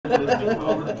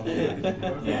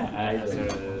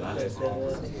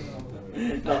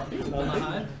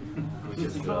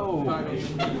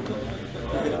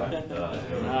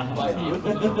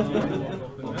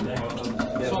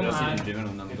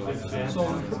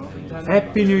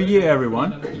Happy New Year,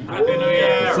 everyone. Happy New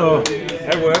Year. So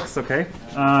that works, okay.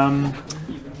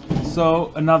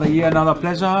 So another year, another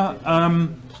pleasure.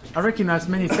 I recognize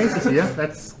many faces here.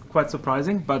 That's quite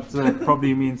surprising, but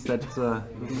probably means that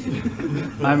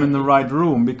I'm in the right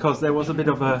room, because there was a bit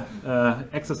of a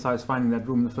exercise finding that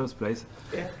room in the first place.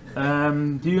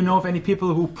 Do you know of any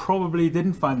people who probably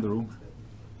didn't find the room?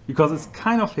 Because it's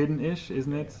kind of hidden-ish,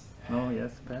 isn't it? No,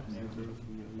 yes, perhaps.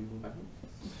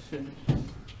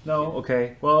 No,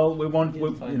 okay. Well,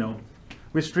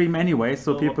 we stream anyway,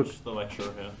 so people watch the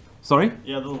lecture. Yeah. Sorry?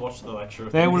 Yeah, they'll watch the lecture.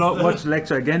 They will watch the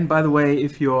lecture again. By the way,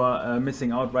 if you're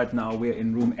missing out right now, we're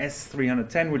in room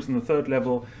S310, which is on the 3rd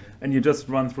level, and you just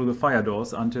run through the fire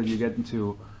doors until you get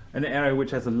into an area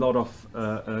which has a lot of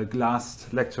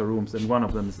glassed lecture rooms, and one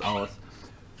of them is ours.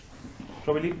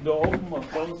 Shall we leave the door open or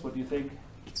closed? What do you think?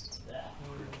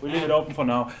 We leave it open for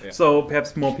now, yeah. So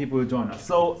perhaps more people will join us.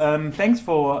 So thanks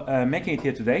for making it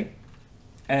here today,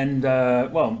 and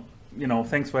well,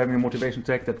 thanks for having a motivation to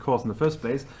take that course in the first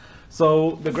place.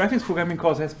 So the graphics programming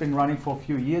course has been running for a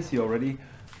few years here already,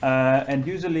 and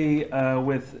usually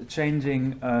with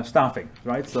changing staffing,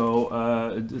 right? So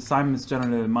Simon is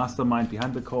generally the mastermind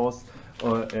behind the course,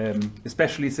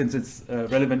 especially since it's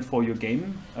relevant for your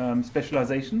game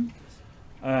specialization.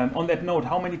 On that note,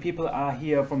 how many people are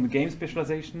here from the game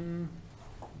specialization?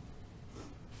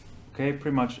 Okay,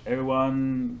 pretty much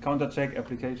everyone. Counter check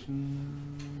application.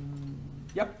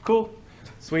 Yep, cool,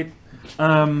 sweet,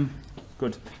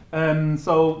 good.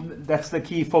 So that's the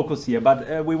key focus here.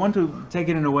 But we want to take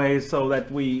it in a way so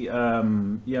that we,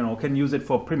 can use it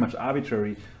for pretty much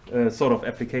arbitrary sort of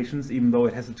applications, even though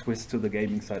it has a twist to the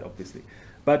gaming side, obviously.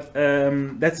 But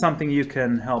that's something you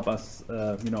can help us,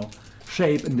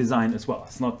 shape and design as well.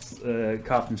 It's not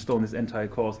carved in stone, this entire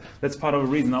course. That's part of the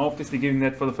reason I'm obviously giving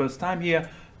that for the first time here,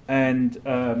 and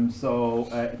so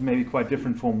it may be quite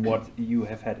different from what you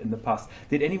have had in the past.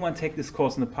 Did anyone take this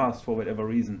course in the past for whatever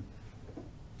reason?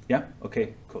 Yeah?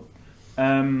 Okay, cool.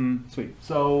 Sweet.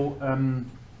 So,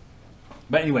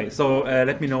 but anyway, so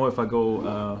let me know if I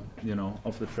go,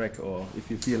 off the track, or if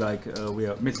you feel like we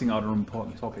are missing out on an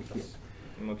important topic here.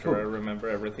 I'm not sure I remember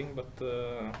everything, but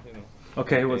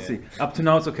Okay, we'll see. Up to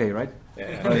now, it's okay, right?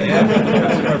 Yeah.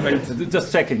 Perfect. Just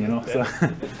checking, So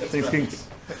things.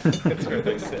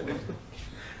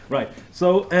 Right.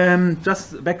 So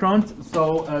just background.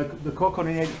 So the core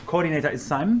coordinator is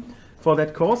Simon for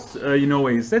that course. You know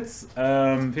where he sits.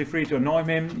 Feel free to annoy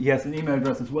him. He has an email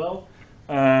address as well.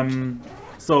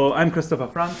 So I'm Christopher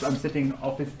Franz. I'm sitting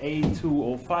office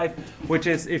A205, which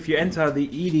is if you enter the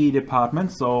ED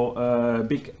department. So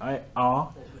big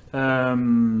R.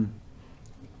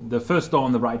 The first door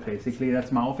on the right, basically.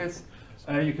 That's my office.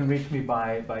 You can reach me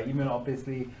by email,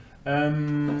 obviously.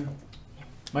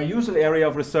 My usual area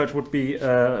of research would be,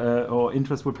 or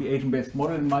interest would be agent-based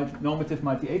model and normative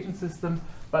multi-agent systems,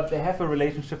 but they have a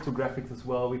relationship to graphics as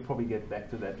well. We probably get back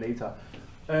to that later.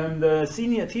 The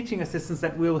senior teaching assistants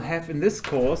that we'll have in this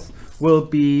course will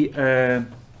be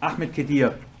Ahmed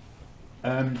Kedir.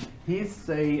 He's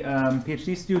a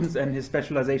PhD student, and his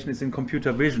specialization is in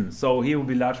computer vision. So he will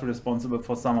be largely responsible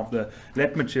for some of the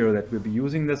lab material that we'll be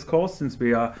using this course, since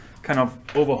we are kind of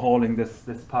overhauling this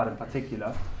part in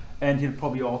particular. And he'll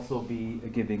probably also be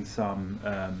giving some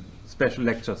special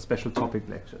lectures, special topic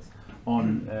lectures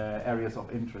on areas of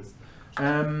interest.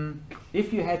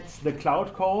 If you had the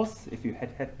cloud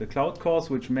course,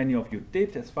 which many of you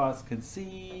did, as far as I can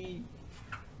see,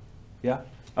 yeah.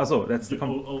 Also, that's the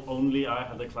only I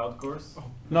had the cloud course.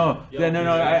 No, yeah,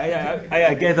 no.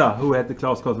 I gather who had the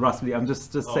cloud course, roughly. I'm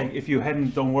just saying, if you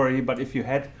hadn't, don't worry. But if you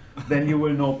had, then you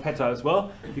will know Petter as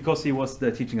well, because he was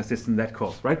the teaching assistant in that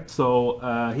course, right? So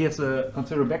he has a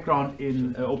considerable background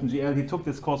in OpenGL. He took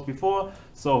this course before,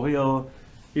 so he'll.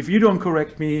 If you don't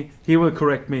correct me, he will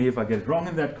correct me if I get it wrong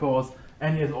in that course.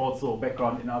 And he has also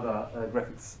background in other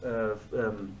graphics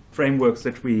frameworks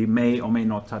that we may or may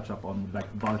not touch up on, like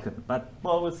Vulkan, but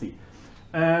well, we'll see.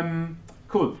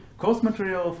 Cool. Course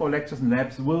material for lectures and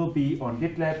labs will be on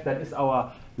GitLab. That is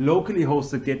our locally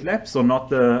hosted GitLab, so not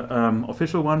the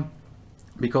official one,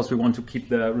 because we want to keep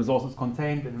the resources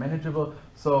contained and manageable.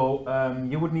 So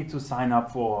you would need to sign up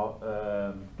for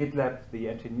GitLab, the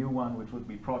anti-new one, which would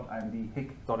be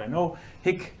prod.imd.hic.no.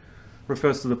 Hic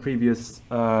refers to the previous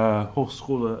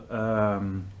Hochschule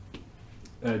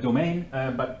domain,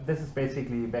 but this is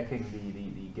basically backing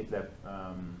the GitLab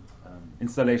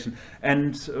installation,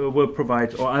 and we'll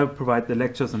provide, or I'll provide the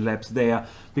lectures and labs there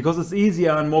because it's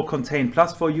easier and more contained.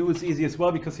 Plus for you it's easy as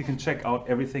well because you can check out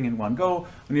everything in one go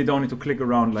and you don't need to click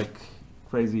around like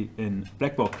crazy in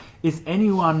Blackboard. Is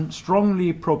anyone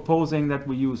strongly proposing that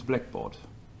we use Blackboard?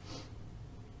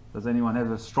 Does anyone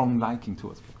have a strong liking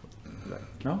towards Blackboard?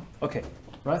 No? Okay.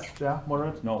 Right? Yeah?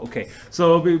 Moderate? No? Okay.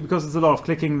 So because it's a lot of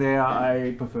clicking there,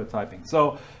 I prefer typing.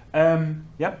 So,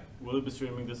 yeah. Will you be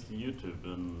streaming this to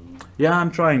YouTube? Yeah, I'm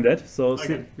trying that. So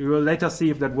okay. we will later see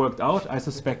if that worked out. I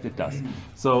suspect it does.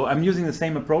 So I'm using the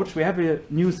same approach. We have a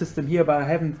new system here, but I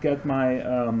haven't got my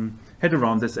head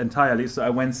around this entirely. So I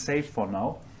went safe for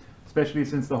now, especially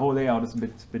since the whole layout is a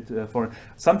bit foreign.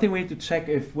 Something we need to check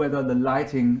if whether the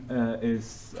lighting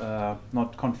is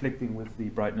not conflicting with the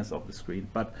brightness of the screen.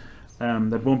 But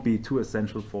that won't be too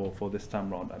essential for this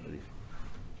time round, I believe.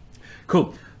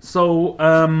 Cool. So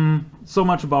so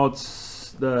much about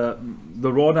the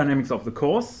raw dynamics of the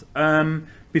course.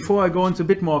 Before I go into a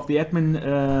bit more of the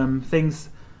admin things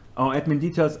or admin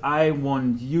details, I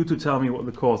want you to tell me what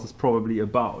the course is probably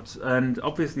about. And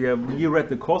obviously, you read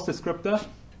the course descriptor.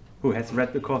 Who has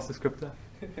read the course descriptor?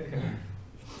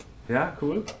 Yeah,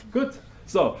 cool, good.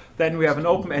 So then we have an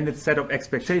open-ended set of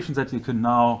expectations that you can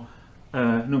now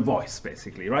voice,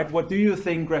 basically, right? What do you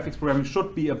think graphics programming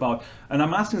should be about? And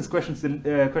I'm asking this question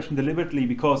deliberately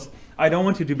because I don't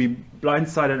want you to be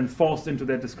blindsided and forced into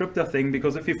that descriptor thing,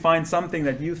 because if you find something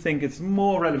that you think is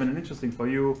more relevant and interesting for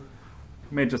you,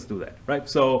 you may just do that, right?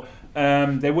 So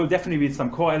there will definitely be some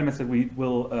core elements that we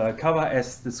will cover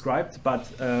as described, but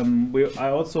I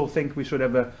also think we should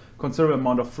have a considerable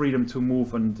amount of freedom to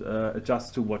move and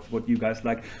adjust to what you guys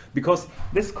like, because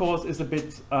this course is a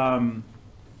bit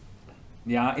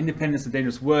yeah, independence is a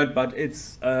dangerous word, but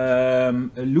it's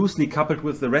loosely coupled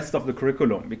with the rest of the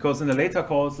curriculum, because in the later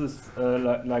courses,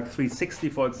 like 360,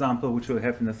 for example, which we'll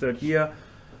have in the third year,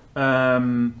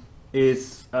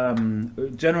 is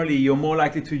generally you're more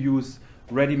likely to use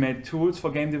ready-made tools for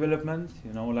game development,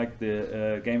 you know, like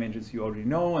the game engines you already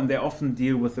know, and they often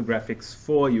deal with the graphics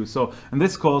for you. So in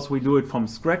this course we do it from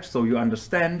scratch, so you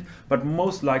understand, but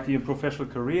most likely in your professional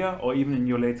career or even in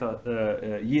your later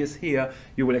years here,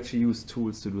 you will actually use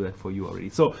tools to do that for you already.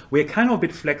 So we're kind of a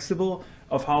bit flexible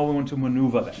of how we want to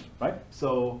maneuver that, right?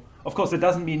 So of course it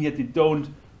doesn't mean that you don't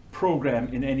program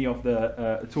in any of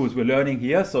the tools we're learning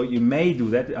here, so you may do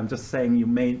that. I'm just saying you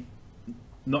may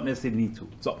not necessarily need to.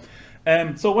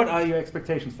 So what are your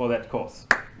expectations for that course?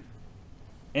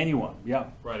 Anyone?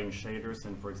 Yeah. Writing shaders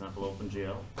in, for example,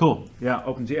 OpenGL. Cool. Yeah,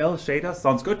 OpenGL, shaders,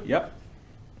 sounds good. Yep.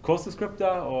 Course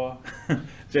descriptor or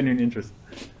genuine interest?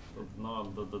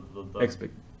 No, that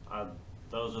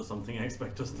was just something I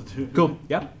expect us to do. Cool.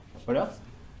 Yeah. What else?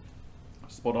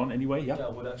 Spot on anyway. Yeah. Yeah, I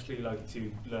would actually like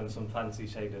to learn some fancy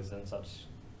shaders and such.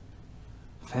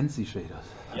 Fancy shaders.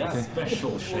 Yeah, okay.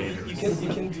 Special shaders. You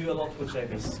can do a lot with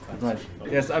shaders. Right.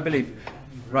 Yes, I believe.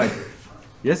 Right.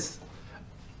 Yes.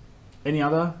 Any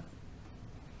other?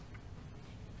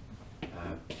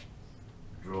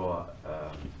 Draw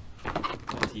a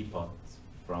teapot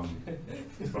from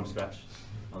scratch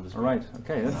on the screen. All right.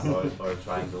 Okay. That's or a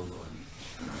triangle.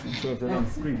 so that on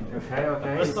screen. Okay.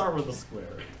 Okay. Let's start with a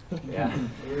square. Yeah.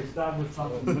 We start with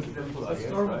something simple. Let's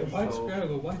start with a white square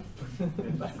with a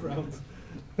white background.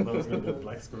 No, it's going to be a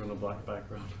black square and a black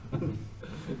background.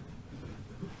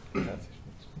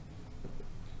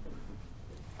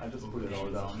 I just put it all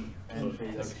down and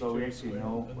so we actually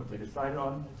know what we decided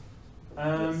on.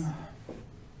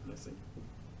 Let's see.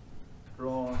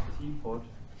 Draw teapot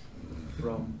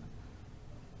from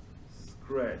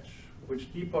scratch.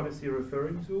 Which teapot is he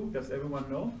referring to? Does everyone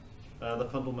know? The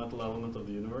fundamental element of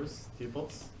the universe,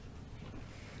 teapots.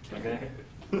 Okay.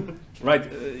 Right.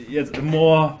 Yes, a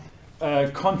more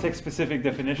context-specific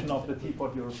definition of the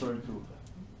teapot you're referring to.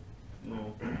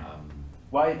 No.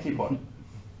 Why a teapot?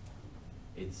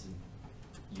 It's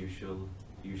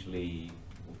usually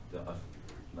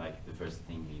like the first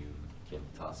thing you get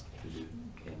tasked to do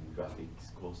in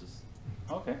graphics courses.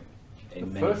 Okay.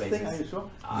 In the many first places. thing, are you sure?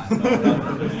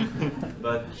 No.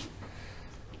 But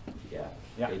yeah,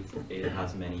 Yeah. it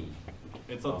has many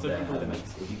It's a of the typical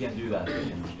elements. If you can do that,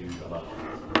 you can do a lot.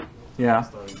 Yeah.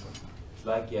 starting point. It's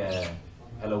like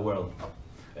Hello World.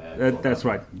 That's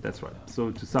right. That's right.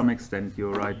 So to some extent,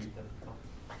 you're right.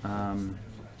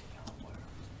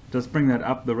 Just bring that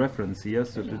up, the reference here,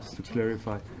 so just to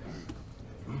clarify.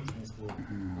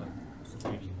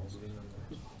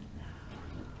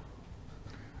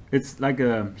 It's like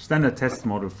a standard test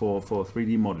model for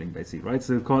 3D modeling, basically, right?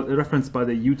 So referenced by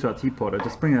the Utah teapot. I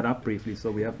just bring that up briefly so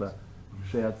we have a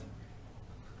shared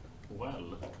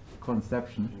Well.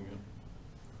 conception.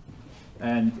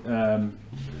 And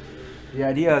the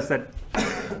idea is that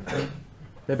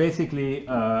they basically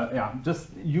just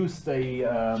use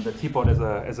the teapot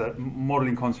as a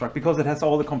modeling construct because it has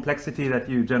all the complexity that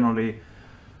you generally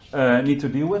need to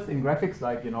deal with in graphics,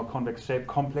 like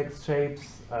complex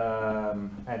shapes,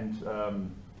 and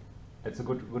it's a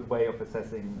good way of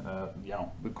assessing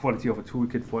the quality of a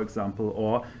toolkit, for example,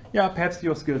 or perhaps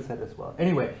your skill set as well.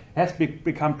 Anyway, it has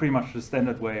become pretty much the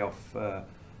standard way of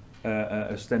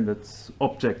a standard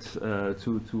object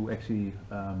to actually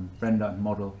render and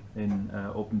model in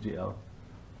OpenGL.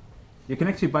 You can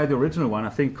actually buy the original one. I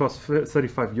think it costs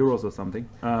 35 euros or something.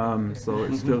 So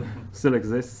it still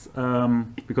exists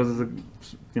because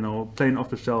it's a plain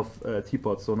off-the-shelf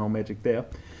teapot, so no magic there.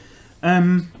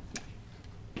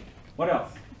 What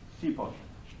else? Teapot.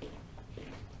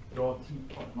 Your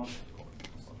teapot, not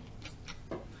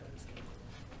teapot.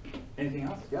 Anything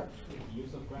else? Yeah. The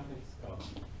use of graphics cards.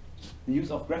 The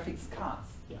use of graphics cards.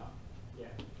 Yeah. Yeah.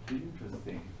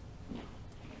 Interesting.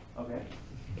 Okay.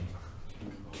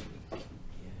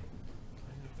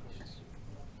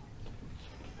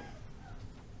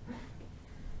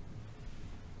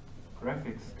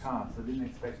 Graphics cards. I didn't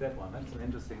expect that one. That's an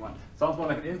interesting one. Sounds more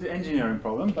like an engineering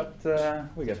problem, but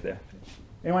we get there.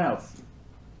 Anyone else?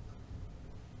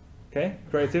 Okay.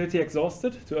 Creativity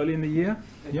exhausted. Too early in the year.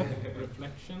 Yeah.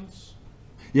 Reflections.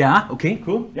 Yeah. Okay.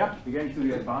 Cool. Yeah. We're getting to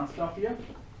the advanced stuff here.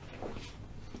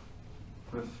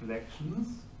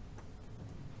 Reflections.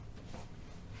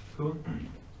 Cool.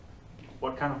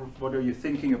 What are you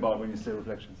thinking about when you say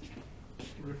reflections?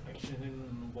 Reflection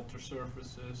in water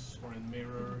surfaces or in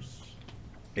mirrors.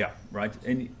 Yeah, right.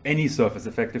 Any surface,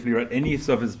 effectively, right? Any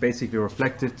surface is basically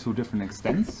reflected to different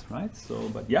extents, right? So,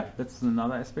 but yeah, that's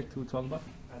another aspect to talk about.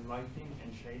 And lighting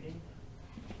and shading.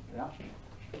 Yeah.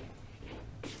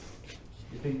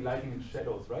 You think lighting and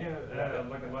shadows, right? Yeah,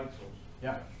 like a light source.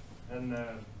 Yeah. And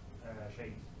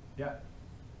shades. Yeah.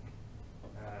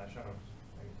 Shadows.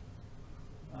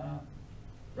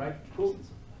 Right. Cool.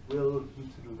 We'll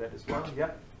need to do that as well.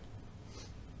 Yeah.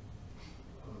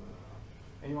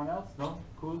 Anyone else? No?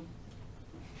 Cool.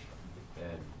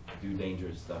 Do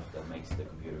dangerous stuff that makes the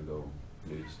computer go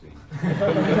blue screen.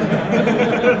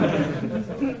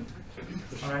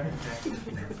 All right.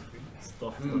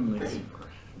 Stuff that makes you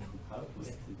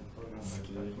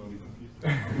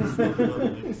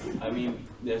I mean,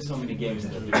 there's so many games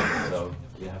that do it, so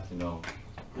you have to know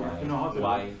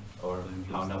why or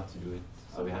how not to do it.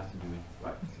 So we have to do it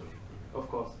right. So. Of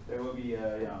course, there will be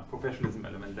a professionalism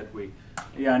element that we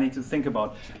need to think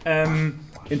about.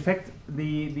 In fact,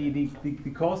 the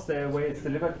course, the way it's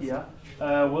delivered here,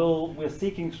 we're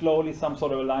seeking slowly some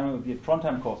sort of alignment with the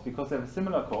Trondheim course because they have a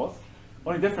similar course.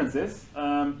 Only difference is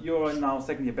you're now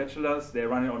second year bachelors; they're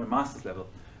running on a master's level,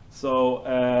 so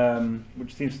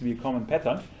which seems to be a common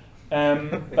pattern.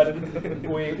 But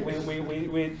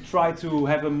we try to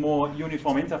have a more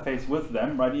uniform interface with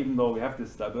them, right? Even though we have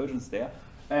this divergence there.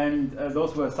 And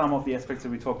those were some of the aspects that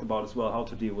we talked about as well, how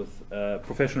to deal with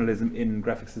professionalism in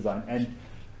graphics design and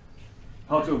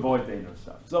how to avoid dangerous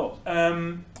stuff. So,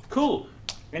 cool.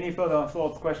 Any further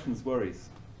thoughts, questions, worries?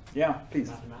 Yeah, please.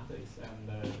 Mathematics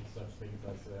and such things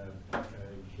as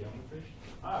geometry.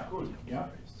 Ah, cool. Yeah.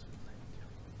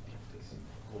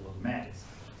 Maths.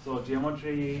 So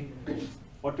geometry.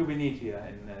 What do we need here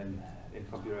in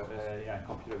computer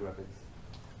graphics?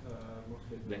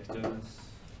 Mostly Vectors.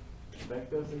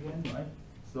 Vectors again, right?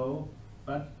 So,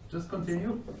 but just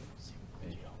continue.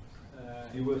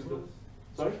 You were still.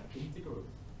 Sorry? Integrals.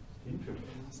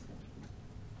 Integrals.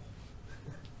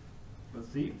 Let's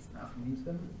see.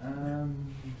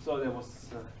 So there was.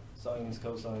 Sines,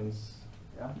 cosines.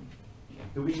 Yeah.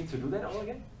 Do we need to do that all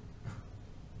again?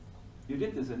 You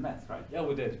did this in maths, right? Yeah,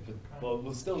 we did, but well,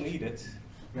 we'll still need it.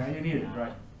 Yeah, you need it,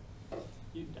 right?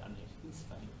 You've done it. It's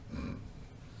fine.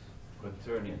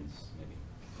 Quaternions, maybe.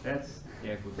 That's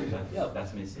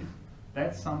That's missing.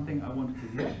 That's something I wanted to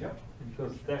hear. Yeah.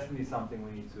 Because definitely something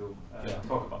we need to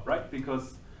talk about, right?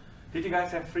 Because did you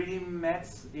guys have 3D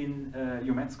maths in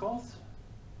your maths course?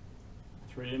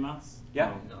 3D maths? Yeah.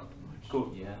 No, not much.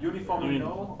 Cool. Yeah. Uniformly,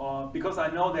 no? Or because I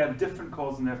know they have different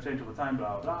courses and they have changed over time,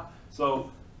 blah, blah, blah. So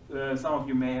some of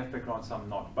you may have background, some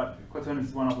not. But quaternions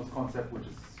is one of those concepts which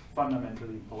is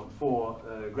fundamentally important for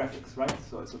graphics, right?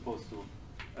 So as opposed to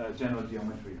general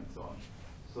geometry and so on.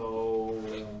 So,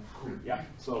 cool. Yeah,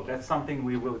 so that's something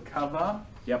we will cover.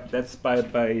 Yep, that's by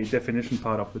definition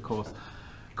part of the course.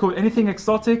 Cool, anything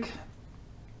exotic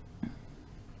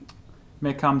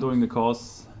may come during the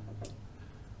course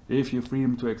if you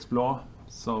freedom to explore.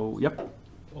 So, yep.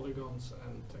 Polygons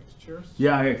and textures.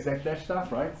 Yeah, exact that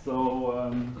stuff, right?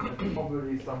 So,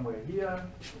 probably somewhere here.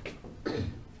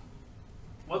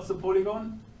 What's the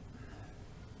polygon?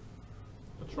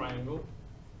 triangle.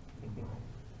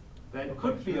 That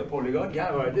could be a polygon.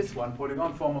 Yeah, right. This one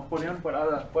polygon, form of polygon.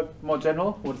 What more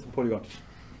general? What's a polygon?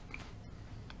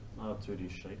 2D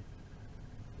shape.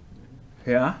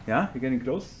 Yeah, yeah. You're getting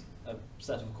close. A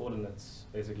set of coordinates,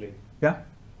 basically. Yeah.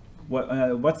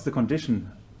 What's the condition?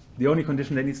 The only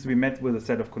condition that needs to be met with a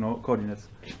set of coordinates.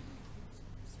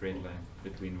 Straight line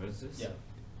between vertices. Yeah.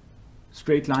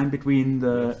 Straight line between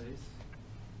the. Vertices.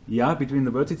 Yeah, between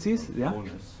the vertices. Yeah.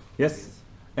 Corners. Yes.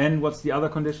 And what's the other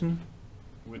condition?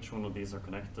 Which one of these are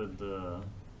connected,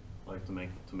 like to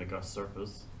make our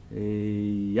surface?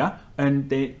 Yeah,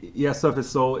 and surface.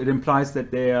 So it implies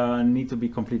that they need to be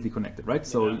completely connected, right?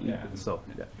 So, so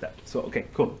okay,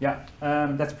 cool. Yeah,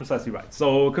 that's precisely right.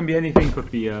 So it can be anything. Could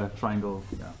be a triangle.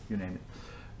 Yeah, you name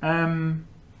it.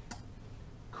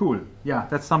 Cool. Yeah,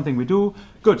 that's something we do.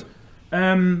 Good.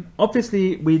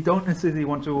 Obviously, we don't necessarily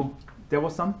want to. There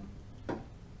was some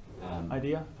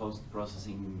idea.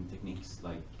 Post-processing techniques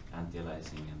like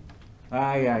anti-aliasing and.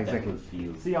 Yeah, exactly.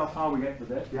 Field. See how far we get with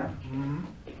that. Yeah. Mm-hmm.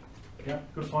 Yeah,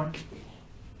 good point.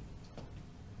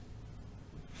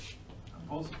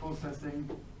 Post-processing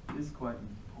is quite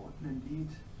important indeed.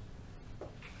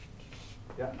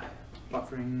 Yeah,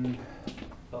 buffering.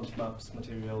 Bump maps,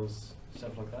 materials,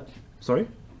 stuff like that. Sorry?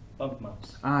 Bump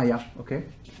maps. Yeah, okay.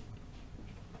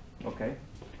 Okay.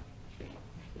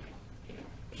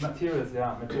 Materials is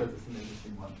an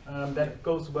interesting one. That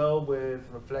goes well with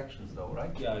reflections though,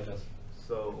 right? Yeah, it does.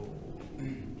 So,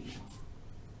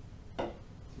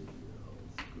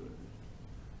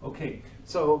 okay,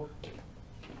 so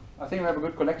I think we have a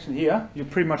good collection here. You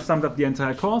pretty much summed up the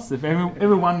entire course. If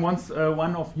everyone wants,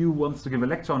 one of you wants to give a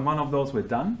lecture on one of those, we're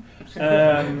done.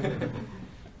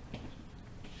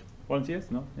 Volunteers?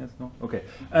 No? Yes? No? Okay.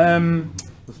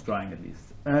 Just trying at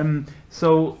least.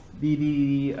 So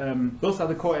those are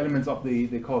the core elements of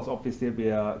the course. Obviously, we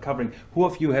are covering. Who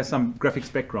of you has some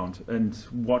graphics background, and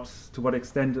to what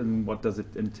extent, and what does it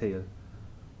entail?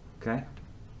 Okay,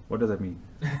 what does that mean?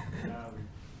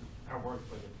 I worked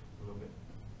with it a little bit.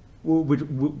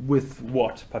 With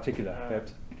what particular?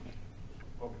 Perhaps?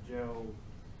 OpenGL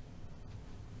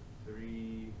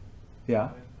 3. Yeah.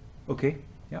 Okay.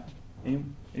 Yeah.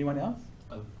 Anyone else?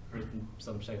 I've written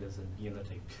some shaders in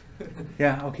Unity.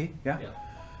 Yeah. Okay. Yeah. Yeah.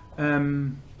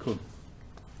 Cool.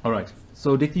 All right.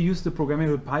 So did you use the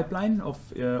programmable pipeline of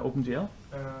OpenGL?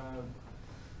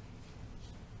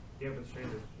 Yeah, with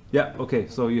shaders. Yeah. Okay.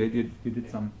 So you did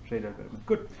some shader development.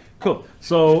 Good. Cool.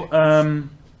 So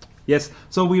yes.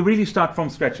 So we really start from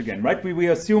scratch again, right? We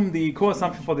assume the core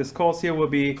assumption for this course here will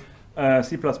be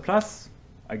C++,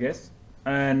 I guess,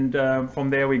 and from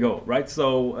there we go, right?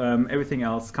 So everything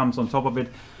else comes on top of it.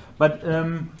 But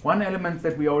one element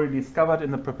that we already discovered in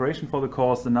the preparation for the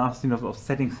course, the nastiness of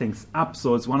setting things up.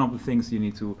 So it's one of the things you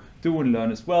need to do and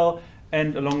learn as well.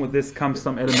 And along with this comes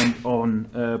some element on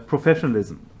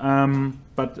professionalism.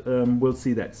 But we'll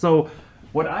see that. So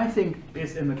what I think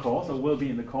is in the course, or will be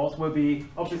in the course, will be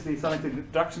obviously some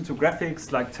introduction to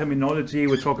graphics, like terminology.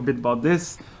 We'll talk a bit about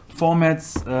this.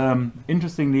 Formats,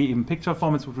 interestingly, even picture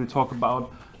formats, which we'll talk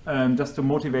about. Just to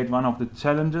motivate one of the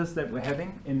challenges that we're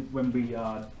having when we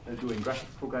are doing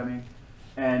graphics programming,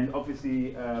 and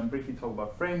obviously briefly talk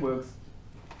about frameworks.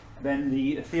 Then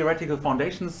the theoretical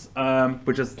foundations,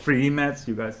 which is 3D maths.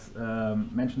 You guys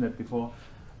mentioned that before,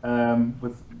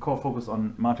 with core focus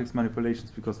on matrix manipulations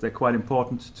because they're quite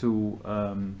important to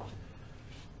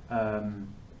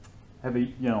have a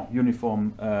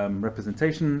uniform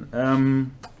representation.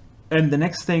 And the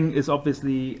next thing is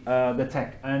obviously the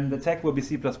tech, and the tech will be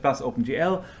C++,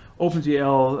 OpenGL.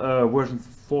 OpenGL version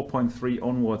 4.3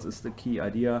 onwards is the key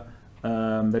idea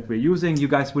that we're using. You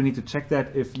guys will need to check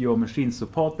that if your machines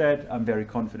support that. I'm very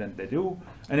confident they do,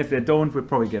 and if they don't, we'll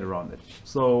probably get around it.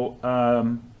 So,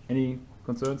 any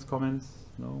concerns, comments?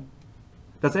 No.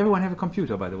 Does everyone have a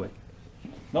computer, by the way?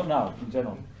 Not now, in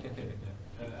general. I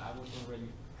was wondering,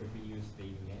 could we use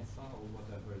the Mesa or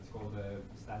whatever it's called, the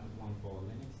standard one for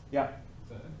Linux? Yeah.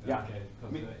 So, Yeah. Okay,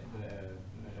 because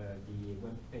the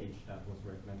web page that was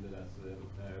recommended as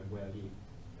where the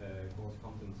course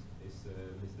content is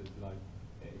listed, like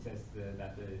it says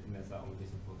that the Mesa only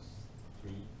supports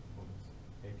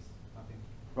 3.x, I think.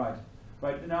 Right.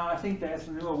 Right. Now I think there's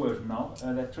a newer version now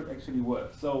that should actually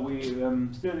work. So we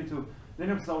still need to.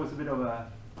 Linux is always a bit of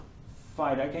a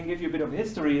fight. I can give you a bit of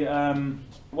history.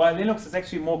 While Linux is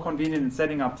actually more convenient in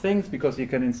setting up things because you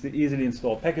can easily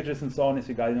install packages and so on, as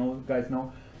you guys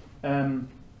know.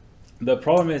 The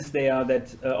problem is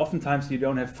that oftentimes you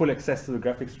don't have full access to the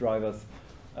graphics drivers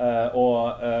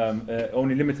or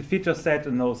only limited feature set,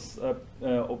 and those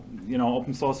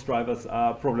open source drivers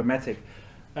are problematic.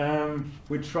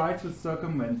 We try to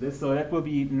circumvent this, so that will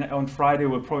be on Friday.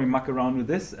 We'll probably muck around with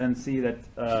this and see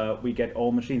that we get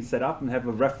all machines set up and have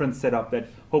a reference setup that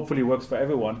hopefully works for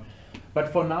everyone. But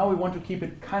for now, we want to keep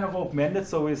it kind of open-ended,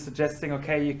 so we're suggesting,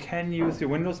 okay, you can use your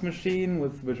Windows machine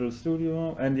with Visual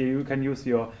Studio, and you can use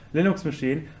your Linux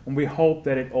machine, and we hope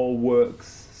that it all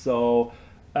works. So,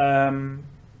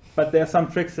 but there are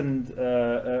some tricks and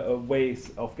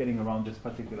ways of getting around this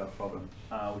particular problem,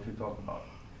 which we talk about.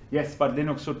 Yes, but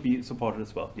Linux should be supported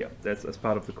as well. Yeah, that's as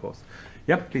part of the course.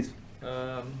 Yeah, please.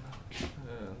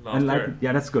 Last year,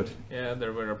 yeah, that's good. Yeah,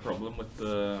 there were a problem with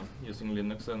using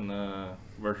Linux and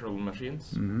virtual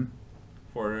machines. Mm-hmm.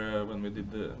 For when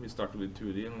we started with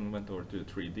 2D and went over to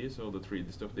 3D, so the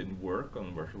 3D stuff didn't work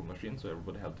on virtual machines, so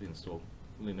everybody had to install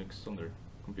Linux on their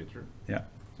computer. Yeah.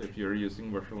 So if you're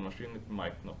using virtual machine, it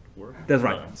might not work. That's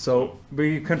right. So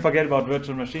we can forget about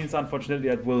virtual machines. Unfortunately,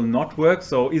 that will not work.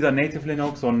 So either native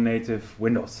Linux or native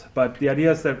Windows. But the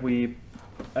idea is that we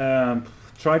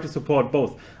try to support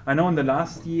both. I know in the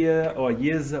last year, or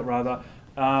years rather,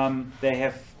 they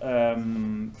have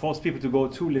forced people to go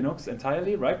to Linux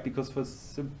entirely, right? Because for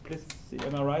simplicity,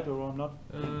 am I right or not?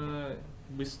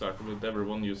 We started with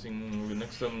everyone using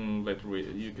Linux, and later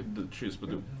you could choose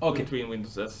between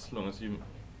Windows S, as long as you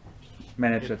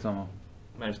manage that somehow.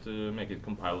 Manage to make it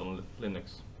compile on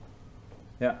Linux.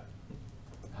 Yeah.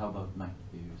 How about Mac?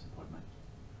 Do you support Mac?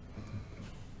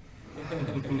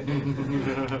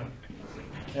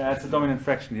 Yeah, it's a dominant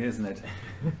fraction here, isn't it?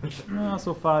 No,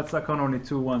 so far it's icon only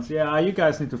 2 once. Yeah, you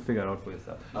guys need to figure it out for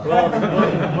yourself.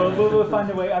 We'll find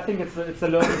a way. I think it's a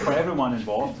learning for everyone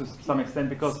involved to some extent,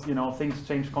 because you know things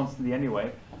change constantly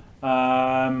anyway.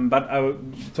 But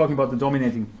talking about the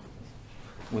dominating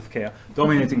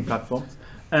platforms.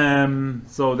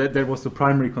 So that was the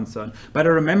primary concern. But I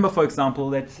remember, for example,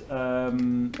 that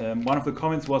one of the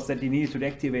comments was that you needed to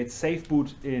activate Safe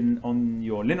Boot on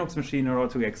your Linux machine in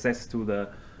order to get access to the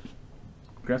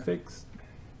graphics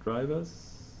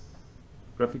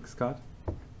card.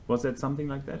 Was that something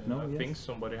like that? No. I think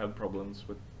somebody had problems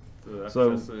with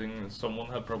accessing. Someone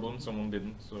had problems, someone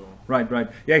didn't. So right.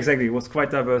 Yeah, exactly. It was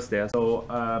quite diverse there. So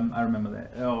I remember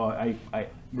that. Oh, I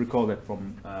recall that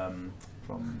from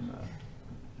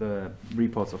the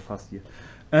reports of past year.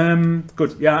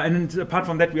 Good, yeah, and apart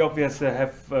from that, we obviously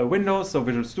have Windows, so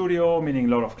Visual Studio,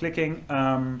 meaning a lot of clicking.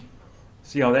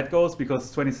 See how that goes,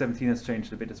 because 2017 has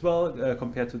changed a bit as well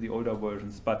compared to the older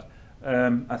versions, but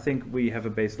I think we have a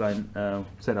baseline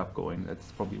setup going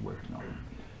that's probably working out.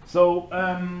 So,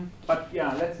 but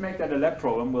yeah, let's make that a lab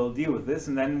program. We'll deal with this,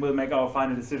 and then we'll make our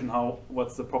final decision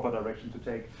what's the proper direction to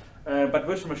take. But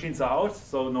virtual machines are out,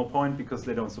 so no point, because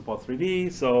they don't support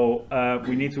 3D. So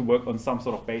we need to work on some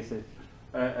sort of basic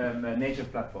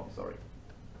native platform. Sorry.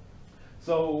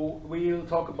 So we'll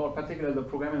talk about particularly the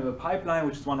programmable pipeline,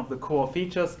 which is one of the core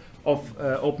features of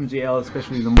OpenGL,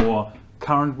 especially the more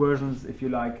current versions, if you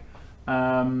like.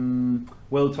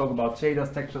 We'll talk about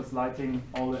shaders, textures, lighting,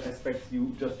 all the aspects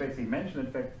you just basically mentioned.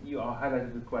 In fact, you are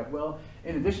highlighted it quite well.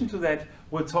 In addition to that,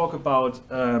 we'll talk about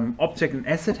object and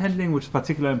asset handling, which is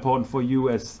particularly important for you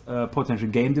as potential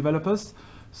game developers.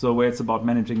 So where it's about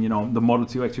managing, the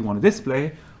models you actually want to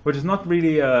display, which is not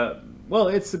really well,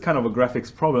 it's a kind of a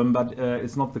graphics problem, but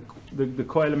it's not the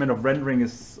core element of rendering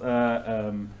is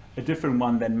a different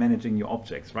one than managing your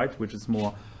objects, right? Which is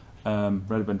more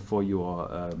relevant for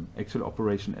your actual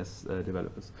operation as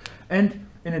developers. And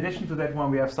in addition to that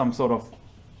one, we have some sort of,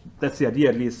 that's the idea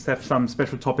at least, have some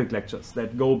special topic lectures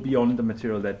that go beyond the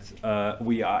material that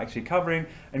we are actually covering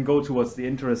and go towards the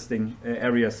interesting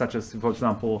areas, such as, for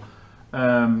example,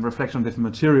 reflection of different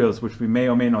materials, which we may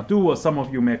or may not do, or some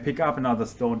of you may pick up and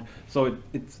others don't. So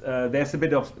there's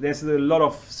a lot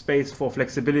of space for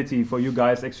flexibility for you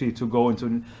guys actually to go into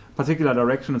a particular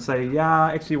direction and say, yeah,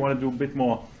 I actually want to do a bit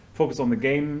more focus on the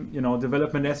game,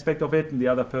 development aspect of it, and the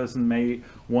other person may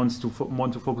want to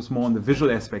focus more on the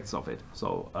visual aspects of it.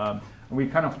 So we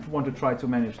kind of want to try to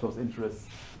manage those interests.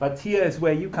 But here is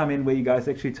where you come in, where you guys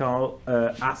actually tell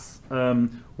us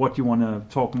what you want to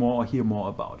talk more or hear more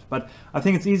about. But I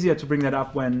think it's easier to bring that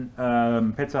up when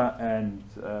Petar and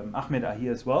Ahmed are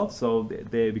here as well. So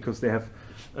because they have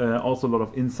also a lot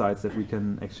of insights that we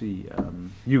can actually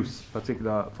use,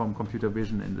 particularly from computer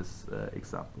vision in this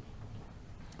example.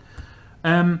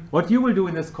 What you will do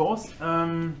in this course,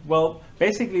 well,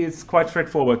 basically it's quite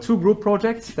straightforward. 2 group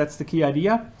projects, that's the key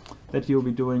idea that you'll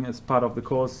be doing as part of the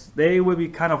course. They will be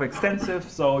kind of extensive,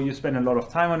 so you spend a lot of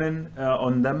time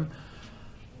on them,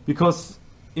 because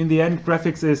in the end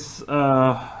graphics is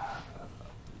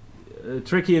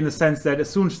tricky in the sense that as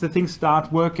soon as the things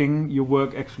start working, your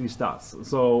work actually starts.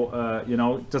 So, you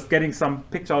know, just getting some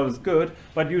picture out is good,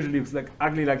 but usually it's like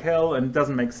ugly like hell and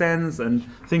doesn't make sense and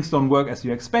things don't work as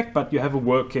you expect, but you have a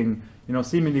working, you know,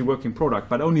 seemingly working product,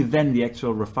 but only then the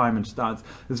actual refinement starts.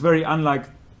 It's very unlike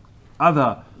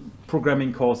other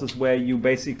programming courses where you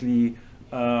basically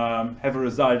have a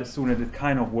result as soon as it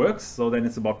kind of works. So then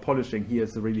it's about polishing. Here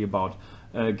it's really about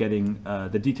getting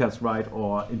the details right,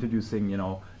 or introducing, you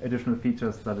know, additional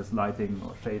features that is lighting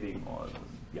or shading or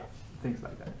yeah, things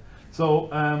like that. So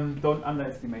don't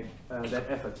underestimate that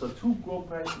effort. So 2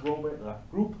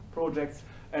 group projects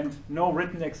and no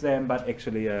written exam, but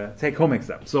actually a take-home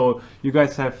exam. So you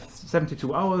guys have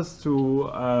 72 hours to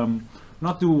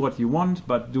not do what you want,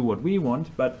 but do what we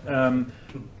want, but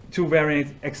to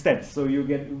varying extents. So you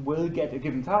will get a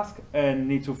given task and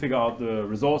need to figure out the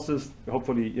resources,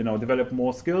 hopefully, you know, develop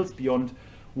more skills beyond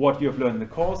what you have learned in the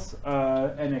course,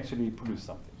 and actually produce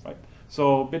something, right?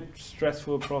 So a bit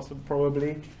stressful process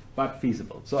probably, but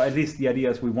feasible. So at least the idea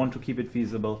is we want to keep it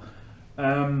feasible.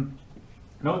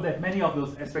 Note that many of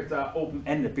those aspects are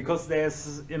open-ended because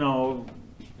there's, you know,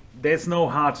 there's no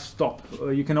hard stop.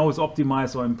 You can always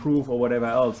optimize or improve or whatever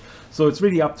else. So it's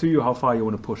really up to you how far you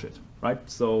want to push it, right?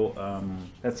 So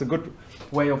that's a good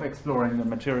way of exploring the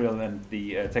material and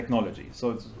the technology.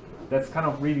 So that's kind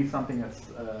of really something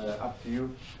that's up to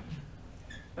you.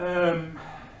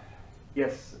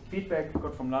 Yes, feedback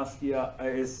got from last year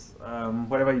is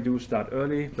whatever you do, start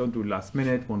early. Don't do last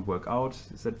minute, won't work out.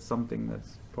 Is that something that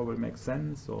probably makes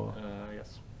sense? Or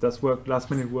yes. Does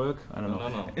last minute work? I don't know.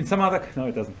 No. In some other, no,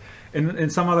 it doesn't. In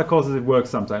some other courses, it works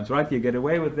sometimes, right? You get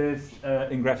away with this.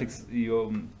 In graphics,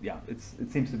 yeah, it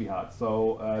seems to be hard.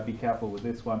 So be careful with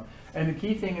this one. And the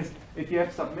key thing is, if you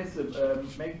have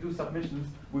do submissions,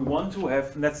 we want to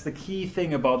have, and that's the key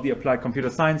thing about the applied computer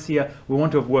science here, we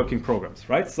want to have working programs,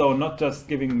 right? So not just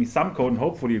giving me some code and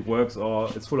hopefully it works, or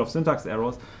it's full of syntax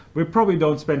errors. We probably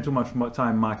don't spend too much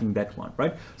time marking that one,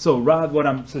 right? So rather, what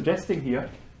I'm suggesting here,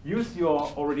 use your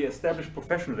already established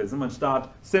professionalism and start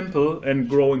simple and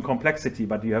grow in complexity,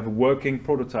 but you have a working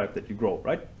prototype that you grow,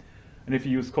 right? And if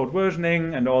you use code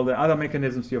versioning and all the other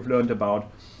mechanisms you've learned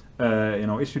about, you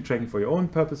know, issue tracking for your own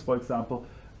purpose, for example,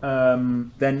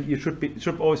 then it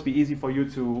should always be easy for you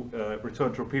to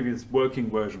return to a previous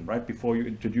working version, right? Before you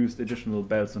introduced additional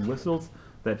bells and whistles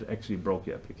that actually broke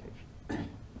your application.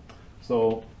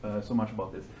 So, so much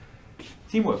about this.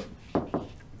 Teamwork.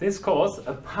 This course,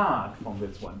 apart from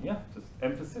this one, yeah, just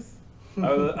emphasis. I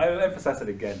will emphasize it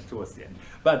again towards the end.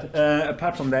 But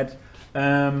apart from that,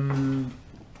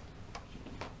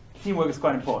 teamwork is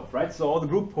quite important, right? So all the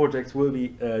group projects will be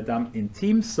done in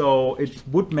teams. So it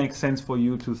would make sense for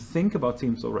you to think about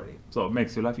teams already. So it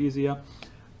makes your life easier,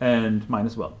 and mine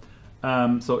as well.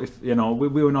 So if, you know, we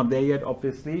were not there yet,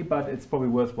 obviously, but it's probably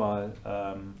worthwhile.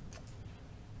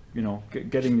 You know,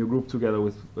 getting your group together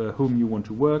with whom you want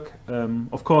to work.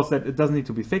 Of course, that it doesn't need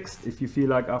to be fixed. If you feel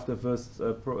like after the first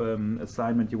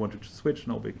assignment you wanted to switch,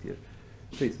 no big deal.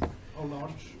 Please. How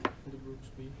large will the groups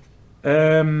be?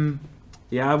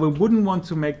 Yeah, we wouldn't want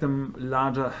to make them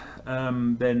larger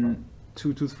than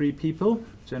 2 to 3 people,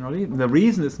 generally. The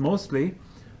reason is mostly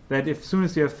that as soon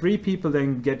as you have 3 people,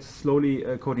 then get slowly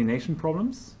coordination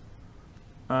problems.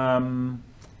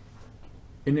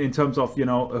 In terms of, you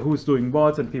know, who's doing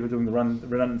what and people doing the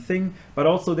redundant thing. But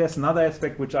also there's another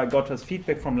aspect which I got as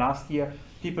feedback from last year.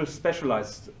 People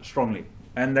specialize strongly,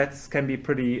 and that can be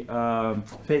pretty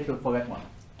fatal for that one.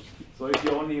 So if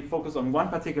you only focus on one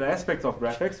particular aspect of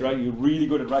graphics, right, you're really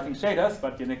good at writing shaders,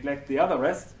 but you neglect the other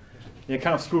rest, you're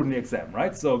kind of screwed in the exam,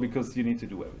 right? So because you need to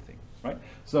do everything, right?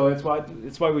 So it's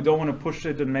why we don't want to push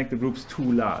it and make the groups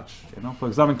too large. You know, for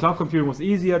example, in cloud computing was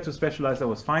easier to specialize, that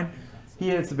was fine.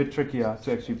 Here it's a bit trickier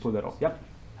to actually pull that off. Yep.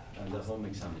 And the home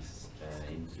exam is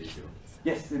individual.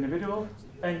 Yes, individual,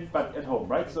 but at home,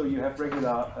 right? So you have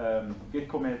regular Git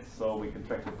commits, so we can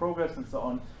track your progress and so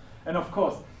on. And of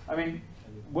course, I mean,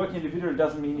 working individual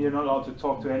doesn't mean you're not allowed to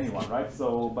talk to anyone, right?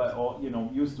 So, or you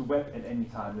know, use the web at any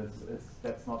time.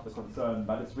 That's not the concern,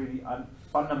 but it's really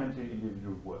fundamentally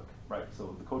individual work, right?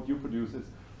 So the code you produce is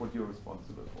what you're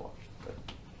responsible for.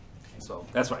 So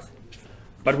that's right.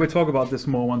 But we'll talk about this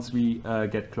more once we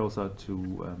get closer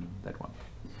to that one.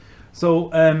 So,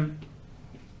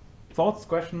 thoughts,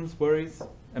 questions, worries,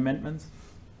 amendments?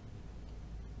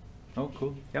 Oh,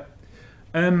 cool. Yep.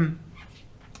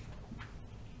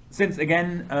 Since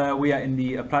again we are in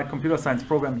the applied computer science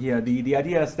program here, the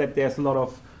idea is that there's a lot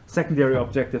of secondary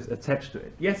objectives attached to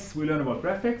it. Yes, we learn about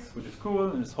graphics, which is cool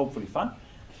and is hopefully fun.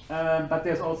 But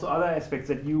there's also other aspects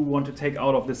that you want to take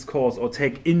out of this course or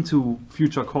take into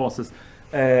future courses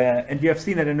and you have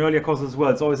seen it in earlier courses as well.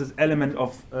 It's always this element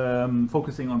of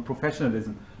focusing on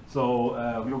professionalism. So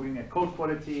looking at code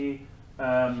quality,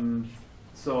 dealing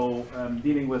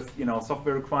with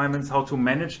software requirements, how to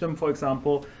manage them, for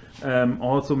example.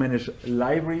 Also manage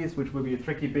libraries, which will be a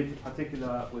tricky bit, in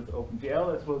particular with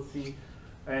OpenGL, as we'll see,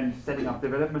 and setting up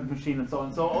development machine and so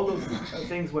on. So all those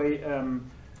things where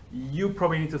you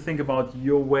probably need to think about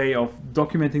your way of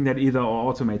documenting that either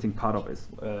or automating part of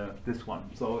this one.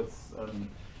 So it's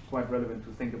quite relevant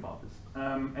to think about this.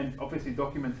 And obviously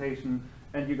documentation,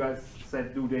 and you guys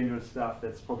said do dangerous stuff.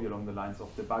 That's probably along the lines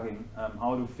of debugging.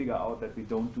 How to figure out that we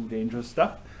don't do dangerous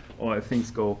stuff, or if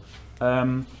things go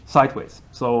sideways.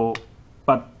 So,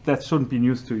 but that shouldn't be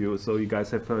news to you. So you guys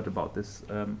have heard about this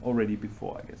already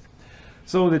before, I guess.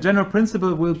 So the general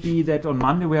principle will be that on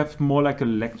Monday we have more like a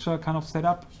lecture kind of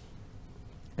setup,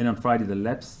 and on Friday the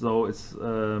labs. So it's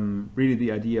really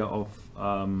the idea of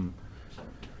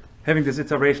having this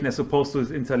iteration as opposed to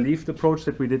this interleaved approach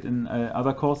that we did in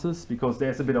other courses, because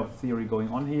there's a bit of theory going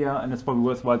on here, and it's probably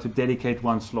worthwhile to dedicate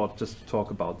one slot just to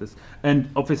talk about this. And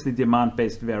obviously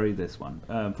demand-based vary this one.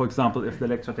 For example, if the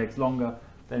lecture takes longer,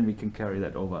 then we can carry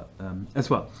that over as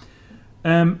well.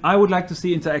 I would like to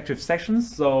see interactive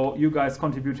sessions, so you guys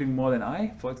contributing more than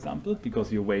I, for example,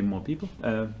 because you're way more people.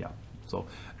 So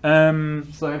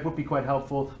it would be quite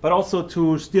helpful, but also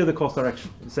to steer the course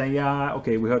direction, saying, yeah,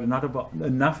 okay, we heard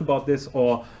enough about this,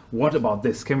 or what about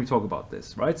this? Can we talk about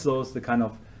this, right? So it's the kind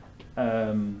of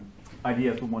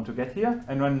ideas we want to get here,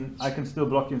 and when I can still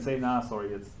block you and say, nah, sorry,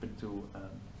 it's a bit too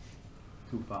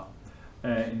far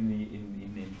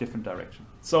in different direction.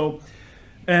 So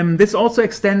this also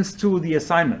extends to the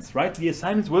assignments, right? The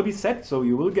assignments will be set, so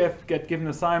you will get given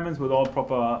assignments with all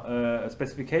proper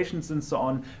specifications and so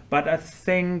on. But I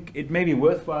think it may be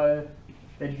worthwhile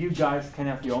that you guys can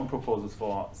have your own proposals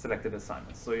for selected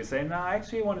assignments. So you say, nah, I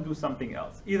actually want to do something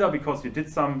else, either because you did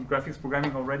some graphics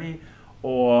programming already,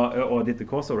 or did the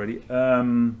course already,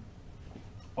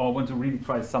 or want to really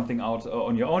try something out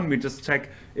on your own. We just check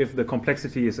if the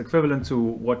complexity is equivalent to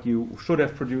what you should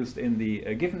have produced in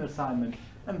the given assignment,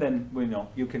 and then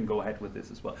you can go ahead with this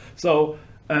as well. So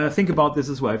think about this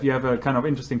as well. If you have a kind of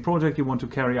interesting project you want to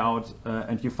carry out,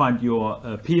 and you find your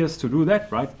peers to do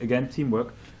that, right? Again,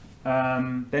 teamwork.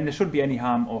 Then there shouldn't be any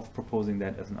harm of proposing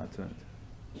that as an alternative.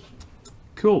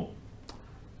 Cool.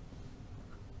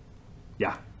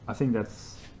 Yeah, I think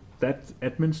that's that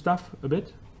admin stuff a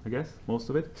bit. I guess, most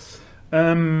of it.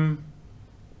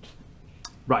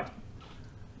 Right.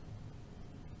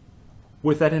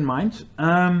 With that in mind,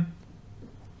 I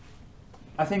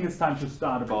think it's time to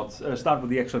start with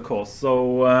the actual course.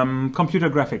 So computer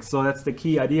graphics. So that's the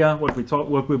key idea. What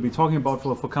we'll be talking about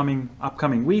for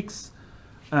upcoming weeks.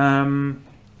 But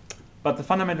the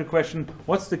fundamental question: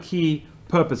 what's the key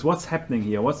purpose? What's happening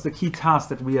here? What's the key task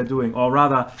that we are doing, or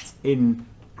rather, in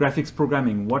graphics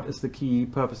programming, what is the key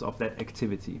purpose of that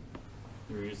activity?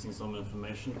 You're using some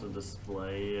information to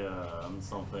display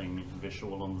something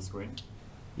visual on the screen?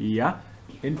 Yeah,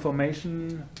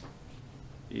 information,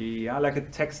 yeah, like a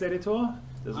text editor?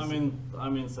 I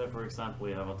mean, say for example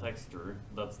you have a texture,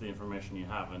 that's the information you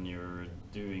have, and you're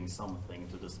doing something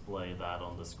to display that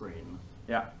on the screen.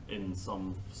 Yeah. In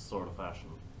some sort of fashion.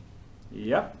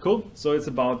 Yeah, cool. So it's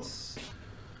about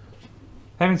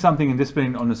having something and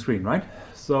displaying on the screen, right?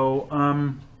 So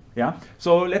yeah.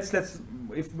 So let's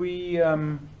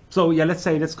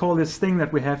call this thing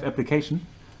that we have application.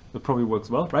 That probably works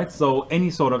well, right? So any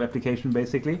sort of application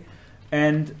basically,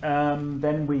 and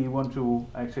then we want to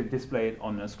actually display it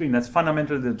on a screen. That's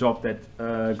fundamentally the job that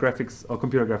graphics or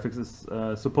computer graphics is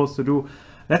supposed to do.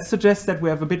 Let's suggest that we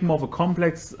have a bit more of a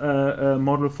complex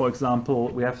model. For example,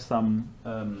 we have some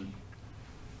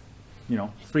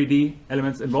 3D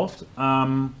elements involved,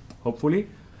 hopefully.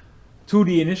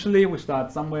 2D initially, we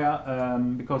start somewhere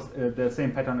because the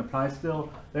same pattern applies still.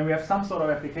 Then we have some sort of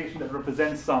application that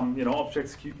represents some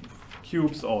objects,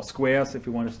 cubes or squares, if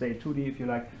you want to stay 2D if you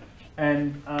like.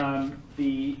 And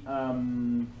the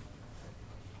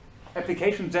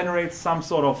application generates some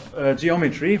sort of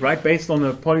geometry, right, based on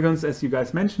the polygons, as you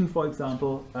guys mentioned, for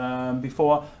example,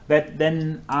 before, that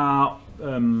then are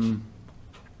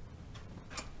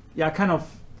kind of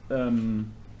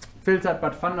filtered,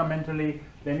 but fundamentally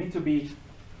they need to be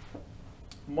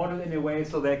modeled in a way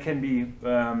so they can be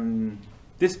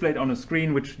displayed on a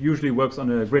screen, which usually works on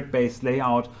a grid-based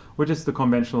layout, which is the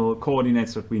conventional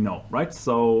coordinates that we know, right?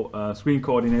 So screen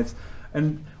coordinates.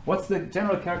 And what's the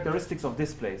general characteristics of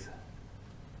displays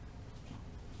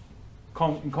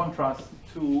in contrast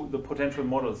to the potential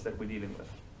models that we're dealing with?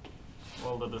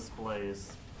 Well, the display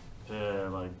is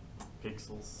like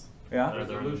pixels. Yeah.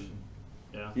 Resolution.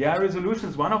 Yeah, resolution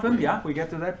is one of them. Yeah, we get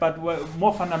to that. But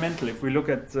more fundamental, if we look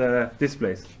at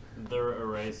displays. There are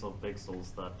arrays of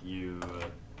pixels that you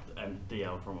empty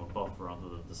out from a buffer onto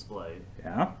the display.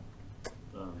 Yeah.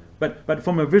 But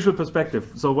from a visual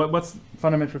perspective, so what's the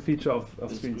fundamental feature of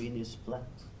screens? The screen is flat.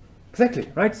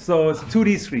 Exactly, right? So it's a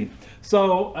 2D screen.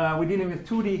 So we're dealing with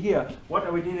 2D here. What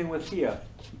are we dealing with here?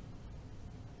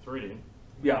 3D.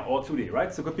 Yeah, or 2D,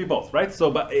 right? So it could be both, right?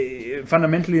 So, but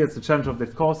fundamentally, it's the challenge of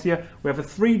this course here. We have a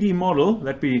 3D model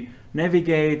that we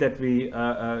navigate, that we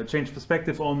change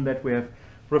perspective on, that we have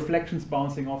reflections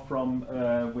bouncing off from,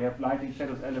 we have lighting,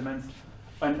 shadows, elements,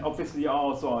 and obviously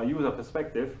also our user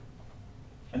perspective.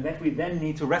 And that we then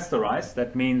need to rasterize.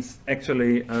 That means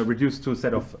actually reduce to a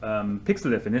set of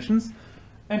pixel definitions,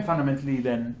 and fundamentally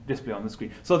then display on the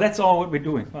screen. So that's all what we're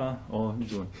doing.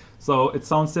 So it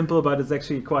sounds simple, but it's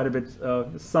actually quite a bit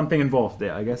something involved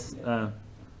there, I guess,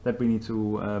 that we need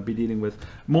to be dealing with.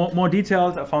 More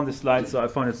detailed. I found this slide, so I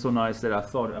found it so nice that I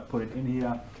thought I'd put it in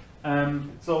here.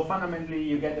 So fundamentally,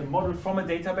 you get a model from a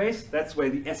database. That's where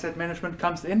the asset management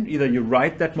comes in. Either you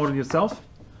write that model yourself.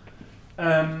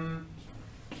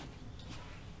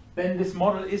 Then this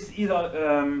model is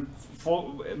either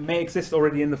may exist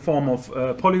already in the form of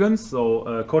polygons,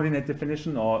 so coordinate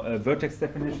definition or vertex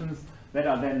definitions that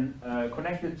are then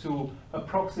connected to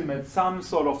approximate some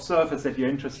sort of surface that you're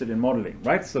interested in modeling,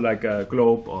 right? So like a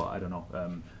globe or I don't know,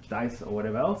 dice or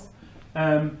whatever else.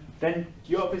 Then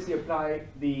you obviously apply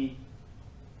you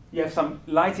have some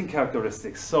lighting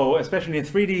characteristics. So especially in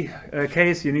 3D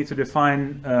case, you need to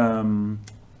define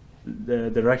the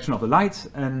direction of the light,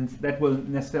 and that will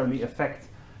necessarily affect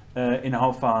in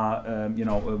how far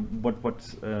what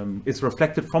is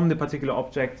reflected from the particular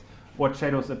object, what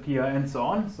shadows appear, and so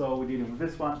on. So we're dealing with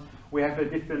this one. We have a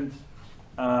different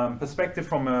perspective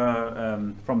from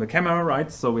the camera,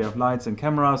 right? So we have lights and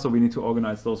camera, so we need to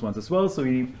organize those ones as well. So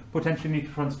we potentially need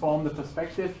to transform the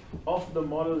perspective of the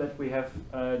model that we have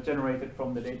generated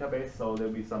from the database. So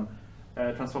there'll be some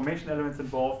transformation elements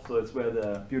involved, so it's where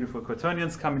the beautiful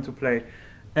quaternions come into play.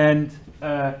 And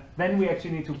then we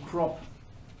actually need to crop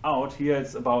out. Here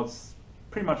it's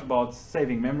pretty much about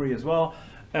saving memory as well,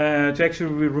 to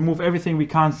actually remove everything we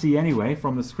can't see anyway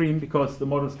from the screen, because the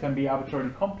models can be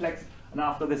arbitrarily complex, and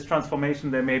after this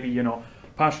transformation they may be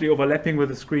partially overlapping with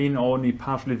the screen or only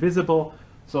partially visible.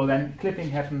 So then clipping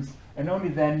happens, and only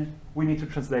then we need to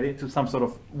translate it to some sort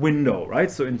of window,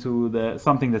 right? So into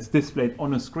something that's displayed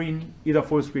on a screen, either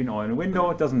full screen or in a window.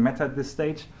 It doesn't matter at this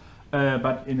stage,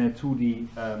 but in a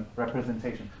 2D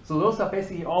representation. So those are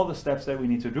basically all the steps that we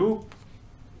need to do,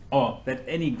 or that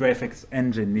any graphics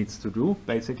engine needs to do,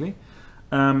 basically.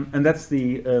 And that's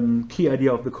the key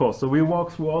idea of the course. So we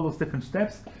walk through all those different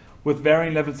steps with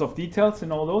varying levels of details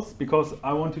in all those, because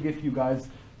I want to give you guys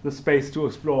the space to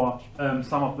explore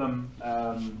some of them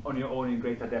on your own in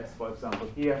greater depth. For example,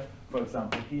 here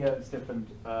is different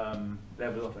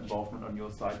level of involvement on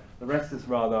your side. The rest is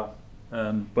rather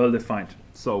well defined.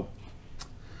 So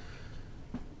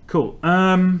cool.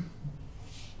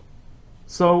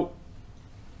 So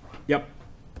yep.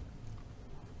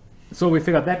 So we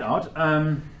figured that out.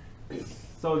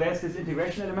 So there's this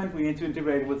integration element. We need to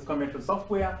integrate with conventional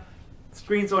software.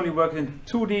 Screens only work in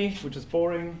 2D, which is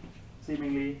boring,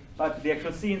 seemingly, but the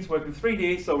actual scenes work in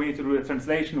 3D, so we need to do a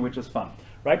translation, which is fun,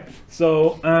 right?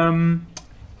 So,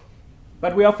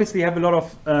 but we obviously have a lot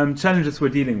of challenges we're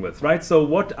dealing with, right? So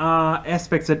what are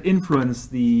aspects that influence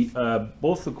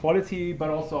both the quality, but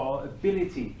also our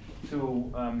ability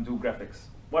to do graphics?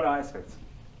 What are aspects?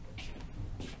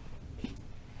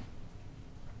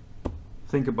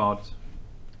 Think about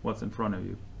what's in front of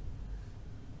you.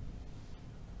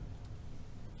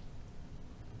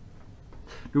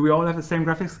 Do we all have the same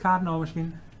graphics card in our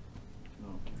machine?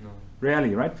 No.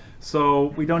 Rarely, right? So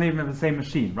we don't even have the same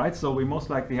machine, right? So we most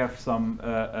likely have some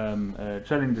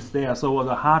challenges there. So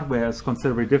the hardware is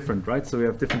considerably different, right? So we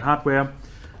have different hardware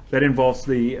that involves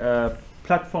the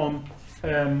platform.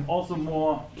 Also,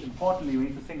 more importantly, we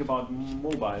need to think about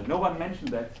mobile. No one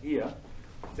mentioned that here.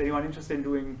 Is anyone interested in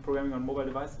doing programming on mobile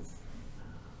devices?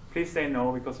 Please say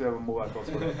no, because we have a mobile course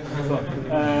for that.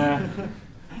 So,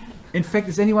 in fact,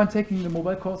 is anyone taking the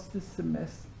mobile course this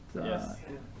semester? Yes.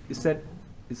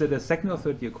 Is it a second or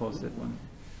third year course, that one?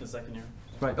 The second year.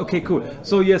 Right, okay, cool.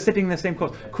 So you're sitting in the same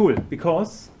course. Cool,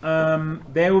 because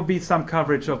there will be some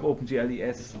coverage of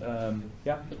OpenGLES.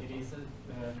 Yeah? It is a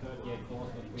third year course,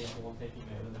 but we are all taking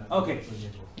it. Okay.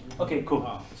 Okay,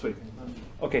 cool. Sweet.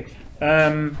 Okay.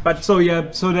 But so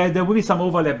yeah, so there will be some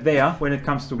overlap there when it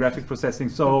comes to graphic processing.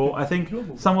 So I think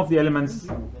some of the elements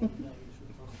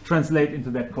translate into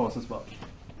that course as well.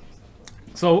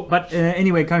 So, but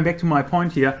anyway, coming back to my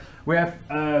point here, We have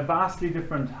vastly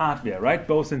different hardware, right?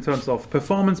 Both in terms of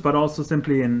performance, but also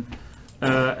simply in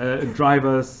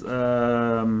drivers,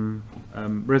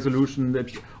 resolution,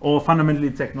 or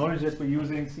fundamentally technologies we're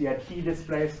using. CRT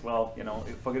displays, well, you know,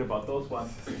 forget about those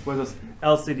ones. Versus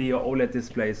LCD or OLED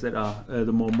displays that are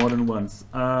the more modern ones.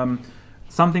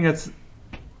 Something that's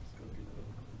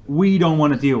we don't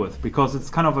want to deal with because it's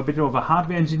kind of a bit of a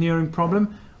hardware engineering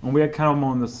problem, and we're kind of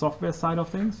more on the software side of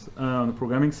things, on the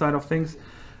programming side of things.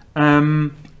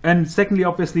 And secondly,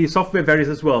 obviously, software varies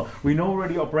as well. We know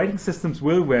already operating systems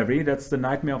will vary. That's the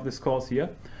nightmare of this course here.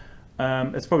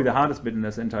 It's probably the hardest bit in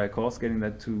this entire course, getting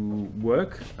that to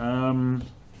work.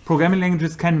 Programming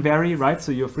languages can vary, right?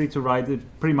 So you're free to write it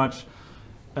pretty much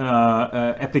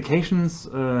applications,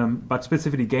 but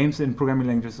specifically games in programming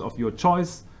languages of your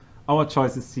choice. Our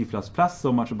choice is C++,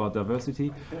 so much about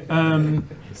diversity.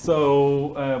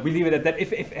 So we leave it at that.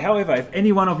 However, if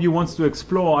any one of you wants to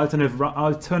explore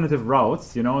alternative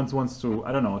routes, you know, and wants to,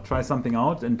 I don't know, try something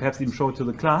out and perhaps even show it to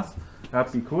the class,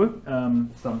 perhaps be cool.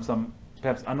 Some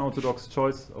perhaps unorthodox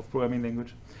choice of programming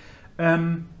language.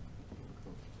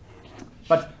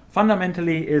 But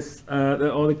fundamentally is,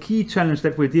 or the key challenge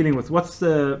that we're dealing with, what's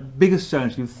the biggest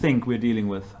challenge you think we're dealing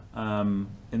with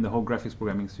in the whole graphics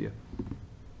programming sphere?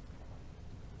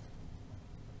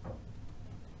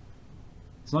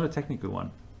 It's not a technical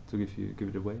one, to give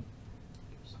it away.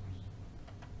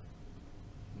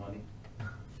 Money.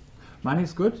 Money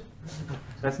is good.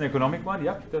 That's an economic one.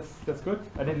 Yep, that's good.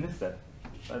 I didn't list that.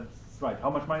 That's right. How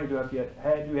much money do you have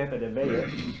at a Avail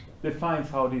defines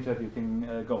how detailed you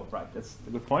can go. Right. That's a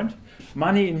good point.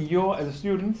 Money as a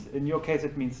student, in your case,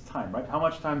 it means time, right? How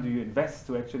much time do you invest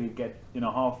to actually get, you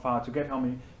know, how far to get, how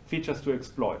many features to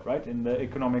exploit, right? In the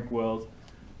economic world,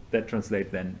 that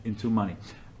translates then into money.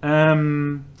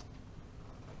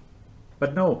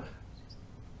 But no,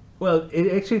 well,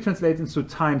 it actually translates into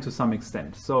time to some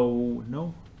extent. So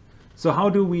no. So how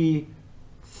do we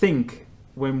think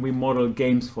when we model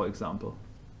games, for example?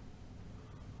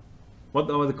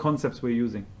 What are the concepts we're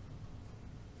using?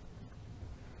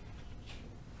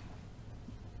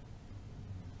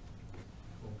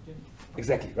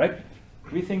 Exactly, right?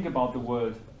 We think about the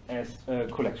world as a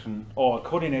collection or a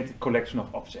coordinated collection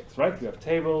of objects, right? We have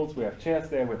tables, we have chairs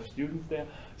there, we have students there.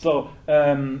 So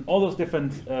all those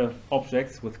different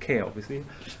objects with care, obviously,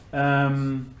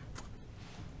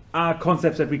 are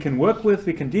concepts that we can work with,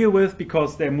 we can deal with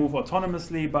because they move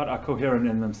autonomously but are coherent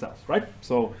in themselves, right?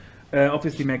 So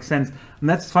obviously makes sense. And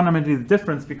that's fundamentally the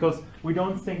difference because we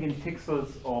don't think in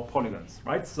pixels or polygons,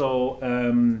 right? So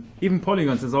even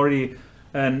polygons is already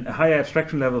a higher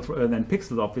abstraction level than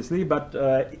pixels, obviously, but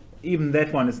even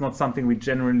that one is not something we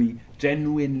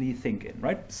genuinely think in,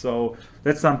 right? So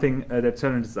that's something that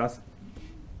challenges us,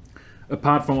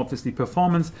 apart from obviously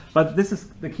performance. But this is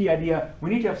the key idea. We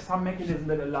need to have some mechanism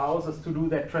that allows us to do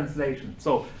that translation.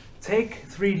 So take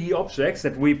 3D objects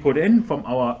that we put in from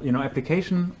our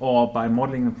application or by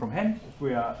modeling them from hand, if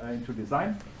we are into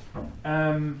design.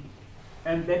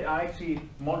 And that are actually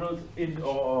modeled in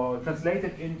or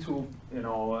translated into,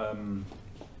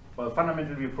 well,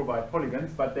 fundamentally we provide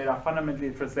polygons, but they are fundamentally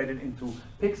translated into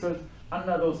pixels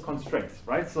under those constraints,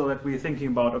 right? So that we're thinking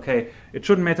about, okay, it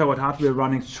shouldn't matter what hardware we're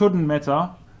running, shouldn't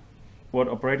matter what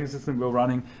operating system we're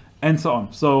running, and so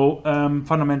on. So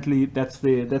fundamentally, that's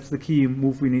the key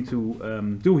move we need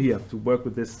to do here to work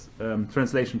with this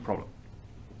translation problem.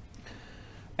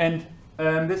 And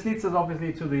this leads us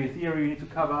obviously to the theory we need to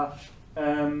cover.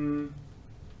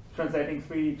 Translating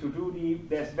 3D to 2D.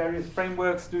 There's various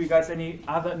frameworks. Do you guys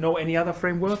know any other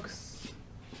frameworks?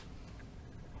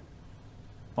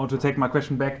 Or to take my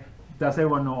question back, does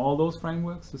everyone know all those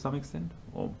frameworks to some extent?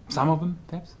 Or some of them,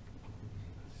 perhaps?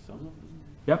 Some of them.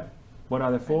 Yep. What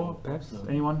are they for, perhaps? So.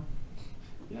 Anyone?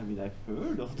 Yeah, I mean, I've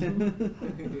heard of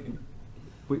them.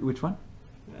 Which one?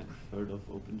 I've heard of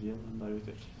OpenGL and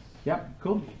DirectX. Yeah,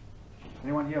 cool.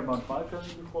 Anyone hear about Vulkan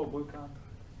before? Vulkan?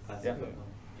 Yeah.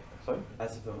 Sorry?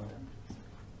 SFML.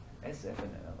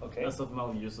 SFML, okay.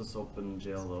 SFML uses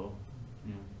OpenGL though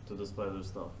to display their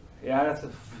stuff. Yeah,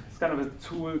 it's kind of a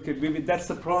tool. That's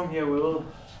the problem here.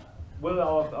 We'll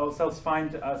ourselves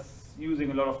find us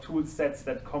using a lot of tool sets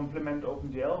that complement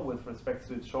OpenGL with respect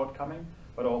to its shortcoming,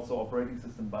 but also operating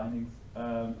system bindings.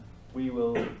 We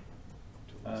will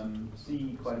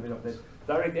see quite a bit of that.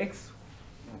 DirectX.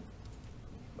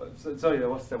 Sorry, that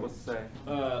was.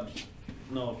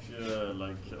 No, if you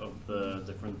like of the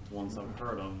different ones I've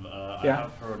heard of, I Yeah.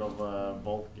 have heard of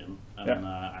Vulkan, and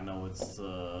Yeah. I know it's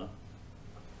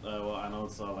well, I know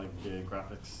it's like a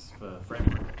graphics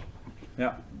framework.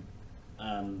 Yeah.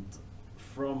 And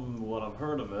From what I've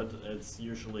heard of it, it's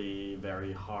usually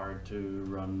very hard to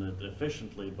run it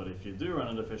efficiently, but if you do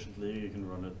run it efficiently, you can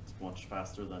run it much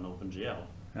faster than OpenGL.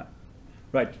 Yeah.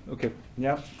 Right. Okay.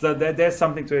 Yeah. So there's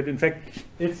something to it. In fact,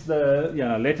 it's the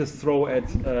latest throw at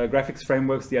graphics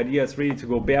frameworks. The idea is really to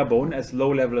go bare bone, as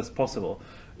low level as possible.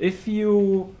 If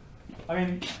you, I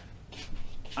mean,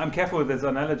 I'm careful with this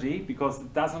analogy because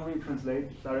it doesn't really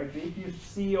translate directly. If you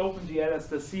see OpenGL as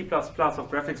the C++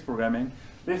 of graphics programming,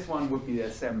 this one would be the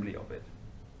assembly of it,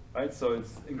 right? So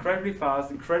it's incredibly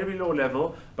fast, incredibly low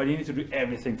level, but you need to do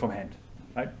everything from hand,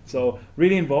 right? So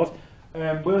really involved.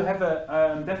 We'll have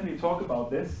a definitely talk about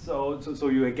this, so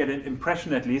you get an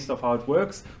impression at least of how it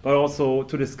works, but also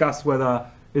to discuss whether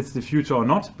it's the future or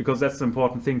not, because that's the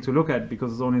important thing to look at,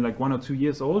 because it's only like 1 or 2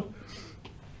 years old.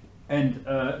 And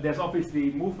there's obviously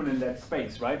movement in that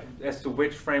space, right, as to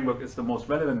which framework is the most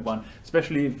relevant one.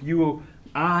 Especially if you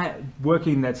are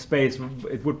working in that space,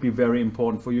 it would be very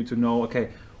important for you to know, okay,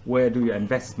 where do you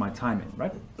invest my time in,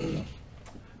 right?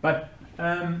 But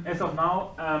as of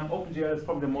now, OpenGL is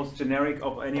probably the most generic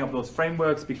of any of those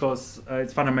frameworks because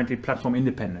it's fundamentally platform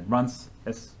independent. Runs,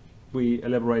 as we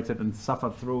elaborated and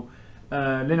suffered through,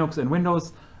 Linux and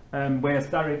Windows, whereas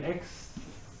DirectX,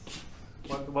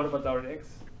 what about DirectX?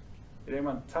 Did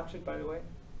anyone touch it, by the way?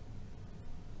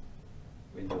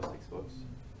 Windows Xbox.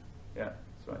 Yeah,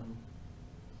 that's right.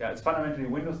 Yeah, it's fundamentally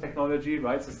Windows technology,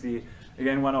 right? So it's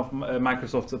again one of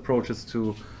Microsoft's approaches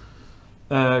to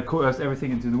coerce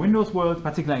everything into the Windows world,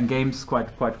 particularly in games,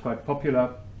 quite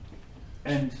popular.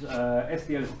 And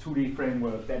SDL is a 2D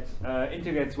framework that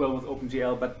integrates well with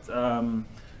OpenGL, but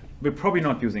we're probably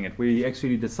not using it. We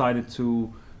actually decided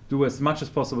to do as much as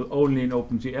possible only in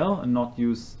OpenGL and not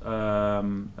use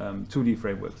 2D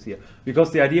frameworks here.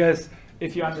 Because the idea is,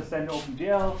 if you understand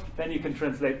OpenGL, then you can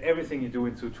translate everything you do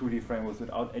into 2D frameworks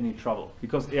without any trouble.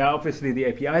 Because obviously the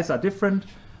APIs are different,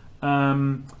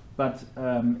 but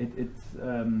it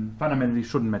fundamentally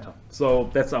shouldn't matter. So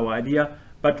that's our idea.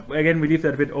 But again, we leave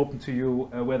that a bit open to you,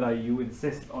 whether you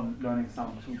insist on learning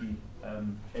some 2D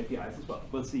APIs as well.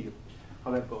 We'll see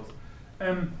how that goes.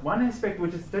 One aspect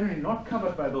which is generally not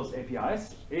covered by those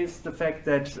APIs is the fact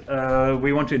that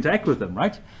we want to interact with them,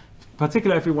 right?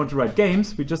 Particularly if we want to write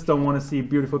games, we just don't want to see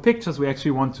beautiful pictures. We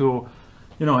actually want to,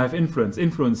 have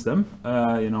influence them.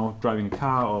 Driving a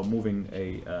car or moving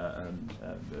a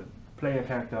player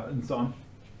character and so on.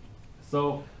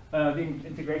 So the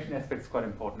integration aspect is quite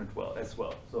important as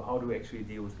well. So how do we actually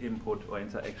deal with input or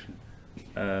interaction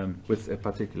with a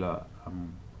particular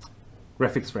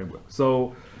graphics framework?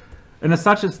 So. And as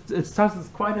such, it touches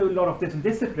quite a lot of different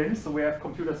disciplines. So we have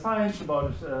computer science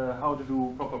about how to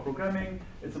do proper programming.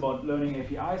 It's about learning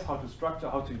APIs, how to structure,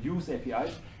 how to use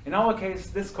APIs. In our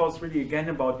case, this course really again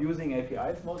about using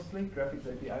APIs mostly, graphics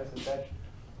APIs and such,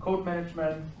 code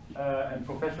management and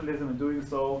professionalism in doing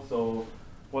so. So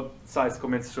what size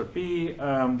commits should be,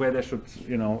 where they should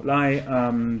lie,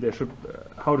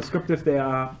 how descriptive they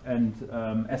are, and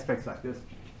aspects like this,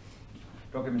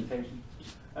 documentation.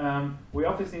 We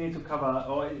obviously need to cover,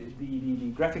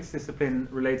 the graphics discipline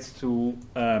relates to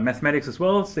mathematics as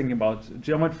well, thinking about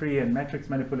geometry and matrix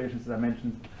manipulations, as I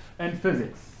mentioned, and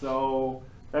physics. So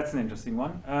that's an interesting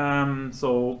one.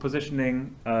 So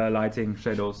positioning, lighting,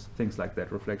 shadows, things like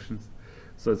that, reflections.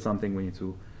 So it's something we need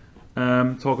to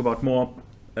talk about more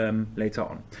later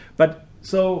on. But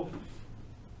so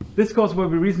this course will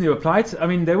be reasonably applied. I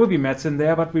mean, there will be maths in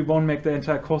there, but we won't make the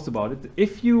entire course about it.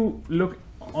 If you look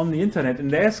on the internet,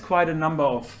 and there's quite a number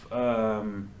of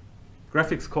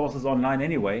graphics courses online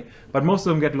anyway, but most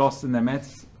of them get lost in their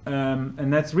maths,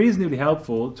 and that's reasonably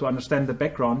helpful to understand the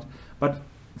background, but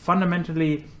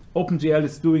fundamentally OpenGL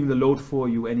is doing the load for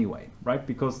you anyway, right?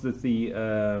 Because the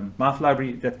math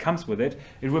library that comes with it,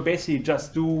 it will basically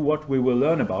just do what we will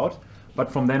learn about, but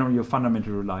from then on you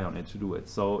fundamentally rely on it to do it.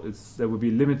 So there will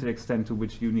be limited extent to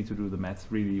which you need to do the maths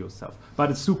really yourself. But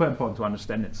it's super important to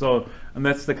understand it. So, and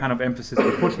that's the kind of emphasis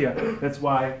we put here. That's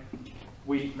why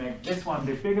we make this one a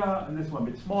bit bigger and this one a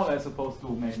bit smaller, as opposed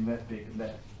to making that big and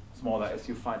that smaller, as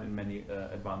you find in many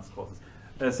advanced courses.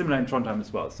 Similar in Trondheim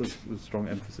as well, so it's a strong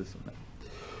emphasis on that.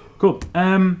 Cool.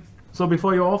 So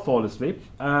before you all fall asleep,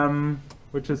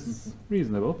 which is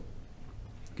reasonable,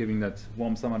 given that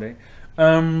warm summer day,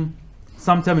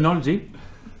 some terminology.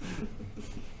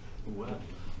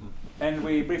 And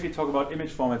we briefly talk about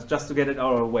image formats just to get it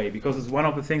out of the way, because it's one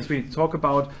of the things we talk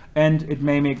about, and it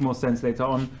may make more sense later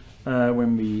on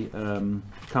when we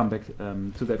come back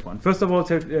to that one. First of all,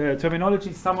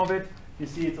 terminology, some of it, you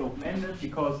see it's open-ended,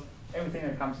 because everything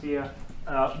that comes here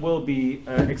will be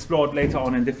explored later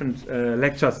on in different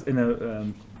lectures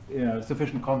in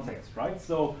sufficient context, right?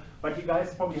 So, but you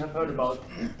guys probably have heard about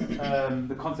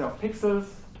the concept of pixels,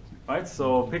 right?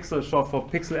 So pixel is short for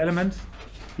pixel element.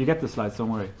 You get the slides,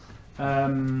 don't worry.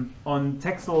 On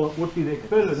texel would be the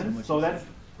equivalent, so that's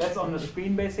on the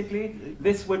screen basically.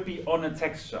 This would be on a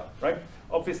texture, right?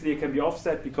 Obviously it can be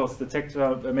offset because the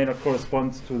texture may not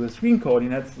correspond to the screen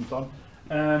coordinates and so on.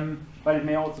 But it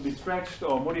may also be stretched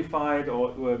or modified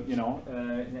or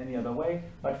in any other way.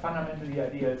 But fundamentally the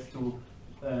idea is to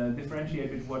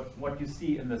differentiate between what you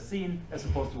see in the scene as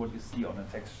opposed to what you see on a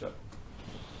texture.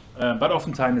 But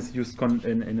oftentimes it's used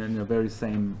in a very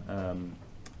same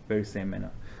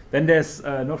manner. Then there's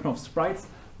a notion of sprites,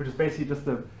 which is basically just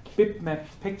a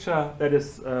bitmapped picture that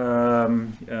is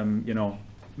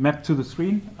mapped to the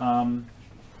screen.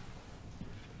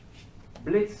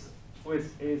 Blitz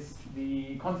is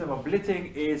the concept of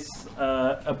blitzing is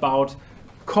about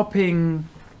copying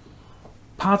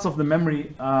parts of the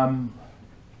memory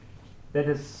that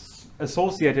is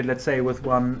associated, let's say, with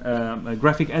one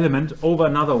graphic element over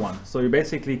another one. So you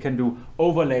basically can do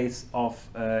overlays of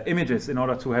images in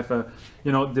order to have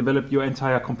develop your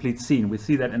entire complete scene. We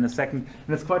see that in a second,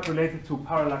 and it's quite related to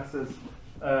parallaxes,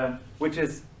 which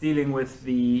is dealing with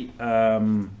the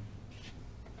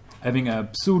having a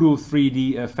pseudo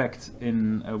 3D effect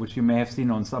in which you may have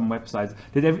seen on some websites.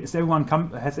 Has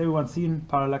everyone seen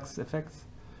parallax effects?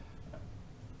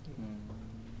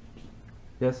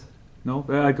 Yes. No?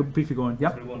 I could briefly go on. Yeah?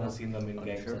 Everyone has seen them in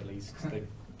games at least. They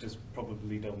just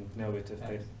probably don't know it if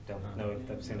they don't know if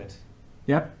they've seen it.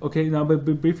 Yeah, okay, now but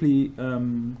briefly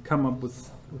come up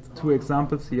with two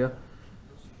examples here.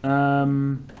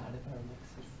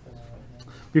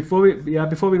 Before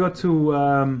we go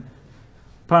to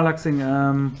parallaxing,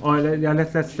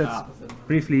 let's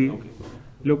briefly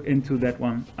look into that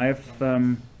one. I have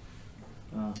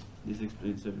this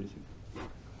explains everything.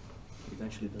 It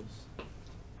actually does.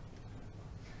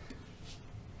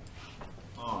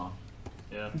 Oh,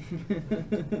 yeah.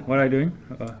 What are you doing?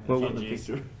 Found the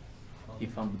picture. He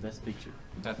found the best picture.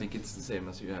 I think it's the same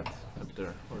as you had up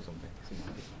there or something.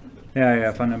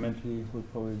 Yeah, fundamentally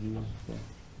would probably be. So.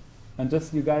 And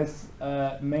just you guys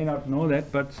may not know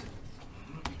that, but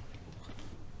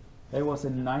that was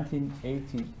in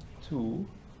 1982,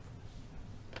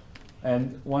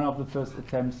 and one of the first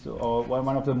attempts to, or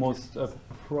one of the most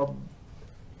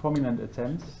prominent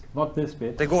attempts, not this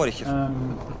bit. Det går ikke.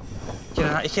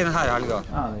 Ikke den her helga.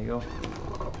 There you go.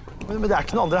 Men det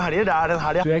ikke noen andre helger, det den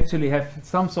helga. To actually have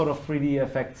some sort of 3D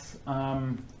effects.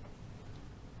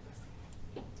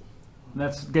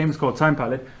 That game is called Time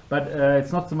Pilot, but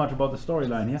it's not so much about the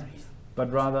storyline here,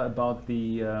 but rather about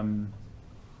the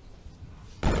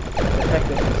effect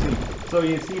that you see. So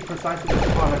you see precisely the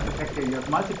parallax effect here. You have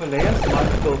multiple layers,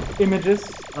 multiple images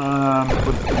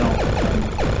with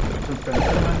transparent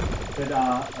elements that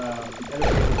are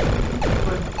elevated in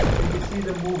sequence, and you see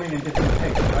them moving in different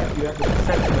pace, right? You have the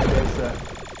perception that there's a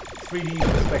 3D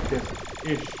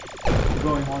perspective-ish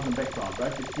going on in the background,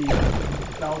 right? You see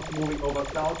clouds moving over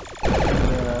clouds, and the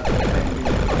plane being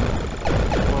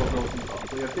all of those and so on.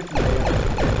 So you have different layers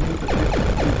that move at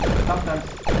different speeds. Sometimes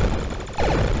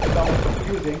somewhat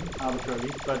confusing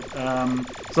arbitrarily, but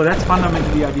so that's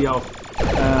fundamentally the idea of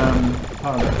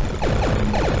parallax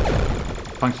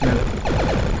functionality.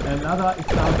 Another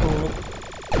example,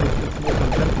 which is more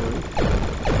contemporary,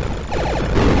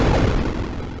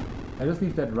 I just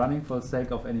leave that running for the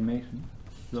sake of animation.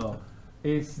 So,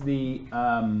 is the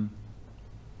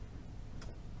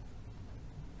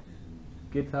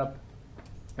GitHub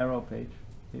arrow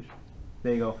page-ish.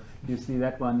 There you go. You see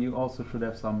that one. You also should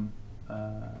have some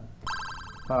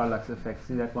parallax effect.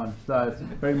 See that one? So it's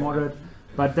very moderate,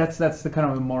 but that's the kind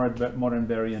of a modern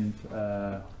variant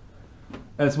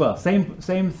as well. Same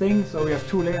thing. So we have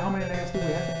two layers. How many layers do we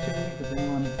have actually? Does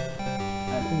anyone? I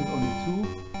think it's only two.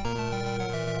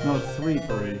 No, three.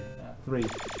 Three.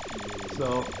 So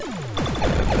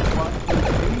 1, 2,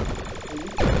 3.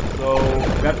 So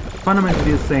that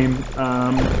fundamentally the same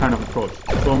kind of approach.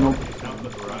 So no.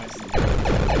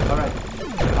 All right.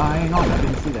 Hang on, I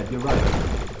didn't see that. You're right.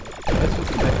 Let's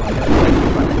just get back on.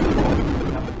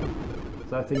 Yeah.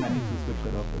 So I think I need to switch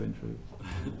that off eventually.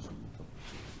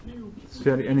 It's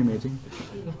fairly animating.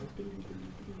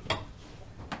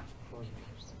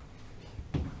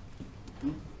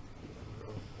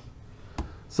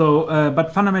 So,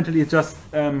 but fundamentally it just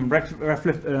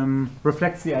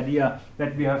reflects the idea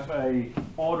that we have a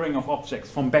ordering of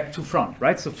objects from back to front,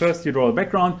 right? So first you draw a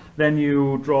background, then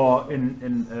you draw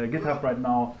in GitHub right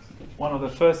now one of the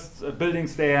first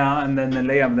buildings there, and then the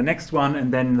layer of the next one,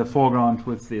 and then the foreground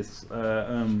with this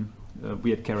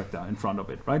weird character in front of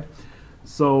it, right?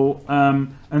 So,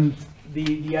 and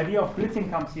the idea of blitzing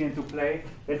comes here into play,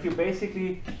 that you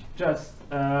basically just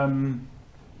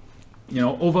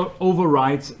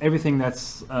overwrite everything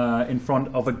that's in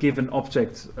front of a given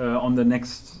object on the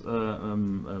next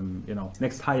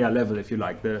next higher level, if you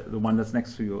like, the one that's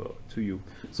next to you.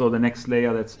 So the next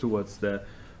layer that's towards the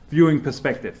viewing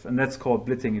perspective, and that's called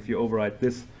blitzing if you overwrite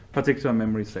this particular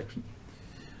memory section.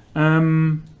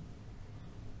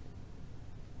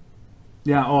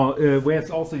 Where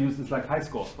it's also used is like high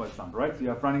scores, for example, right? So you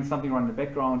have running something around in the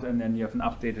background, and then you have an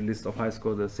updated list of high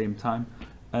scores at the same time.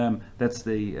 That's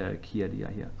the key idea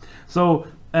here. So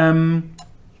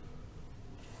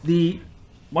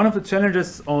one of the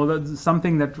challenges, or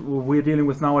something that we're dealing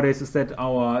with nowadays, is that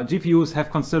our GPUs have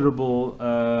considerable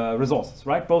resources,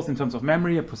 right? Both in terms of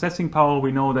memory and processing power.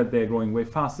 We know that they're growing way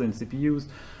faster than CPUs,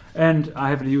 and are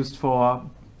heavily used for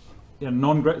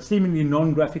seemingly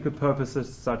non-graphical purposes,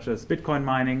 such as Bitcoin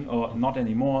mining, or not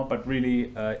anymore, but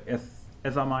really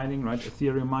Ether mining, right?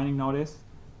 Ethereum mining nowadays.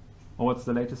 Or what's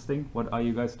the latest thing? What are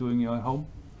you guys doing at home?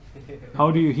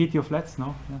 How do you heat your flats?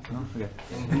 No? Yes, no? Okay.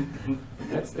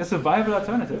 It's a viable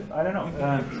alternative. I don't know.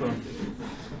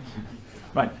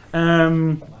 Right.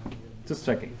 Just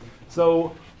checking.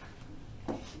 So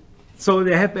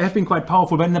they have been quite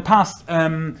powerful, but in the past,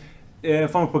 from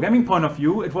a programming point of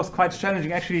view, it was quite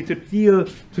challenging actually to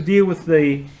deal with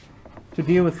the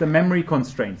memory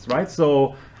constraints, right?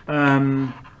 So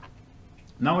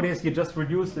nowadays you just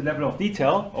reduce the level of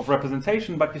detail of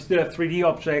representation, but you still have 3D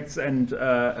objects and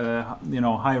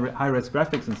high-res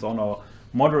graphics and so on, or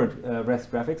moderate res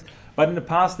graphics. But in the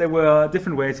past there were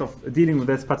different ways of dealing with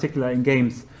this, particularly in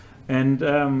games. And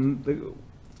do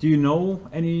you know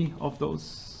any of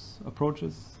those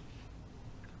approaches?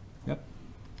 Yep.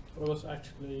 I was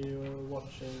actually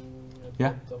watching a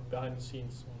bit of behind the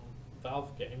scenes on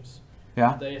Valve games.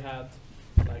 Yeah. They had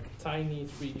like tiny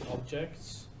 3D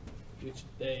objects which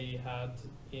they had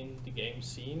in the game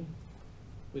scene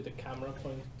with a camera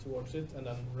pointed towards it, and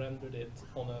then rendered it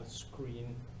on a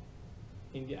screen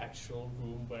in the actual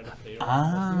room where the player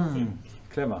was moving.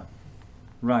 Clever.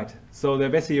 Right. So they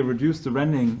basically reduced the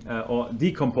rendering or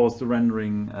decomposed the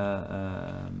rendering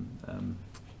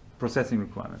processing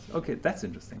requirements. Okay, that's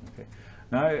interesting. Okay.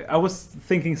 Now I was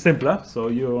thinking simpler, so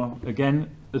you're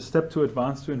again a step too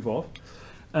advanced to involve.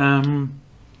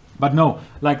 But no,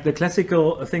 like the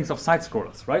classical things of side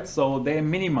scrollers, right? So they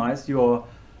minimize your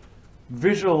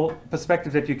visual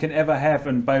perspective that you can ever have,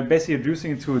 and by basically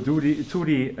reducing it to a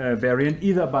 2D variant,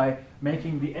 either by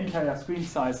making the entire screen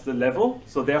size the level,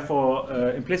 so therefore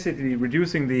implicitly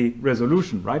reducing the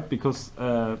resolution, right? Because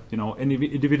any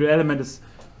individual element is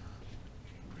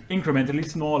incrementally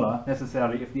smaller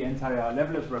necessarily if the entire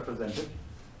level is represented,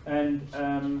 and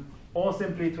or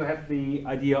simply to have the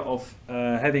idea of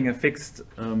having a fixed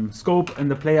scope,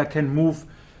 and the player can move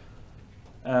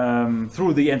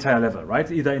through the entire level,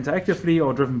 right? Either interactively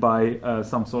or driven by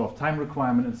some sort of time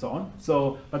requirement and so on.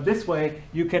 So, but this way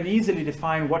you can easily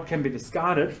define what can be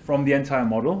discarded from the entire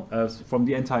model, from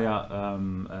the entire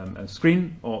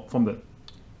screen, or from the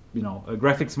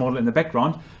graphics model in the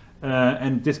background,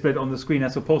 and display it on the screen,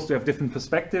 as opposed to have different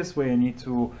perspectives where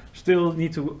you still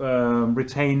need to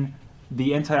retain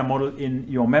the entire model in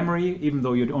your memory, even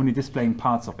though you're only displaying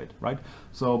parts of it, right?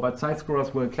 So, but side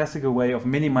scrollers were a classical way of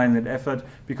minimizing that effort,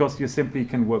 because you simply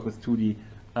can work with 2D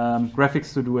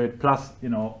graphics to do it, plus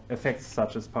effects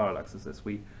such as parallaxes,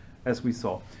 as we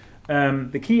saw.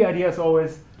 The key idea is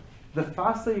always, the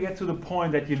faster you get to the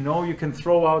point that you can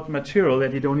throw out material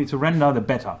that you don't need to render, the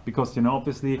better, because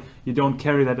obviously you don't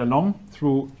carry that along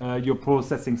through your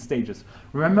processing stages.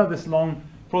 Remember this long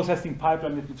processing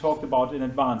pipeline that we talked about in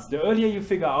advance. The earlier you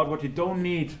figure out what you don't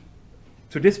need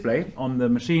to display on the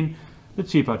machine, the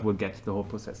cheaper it will get, the whole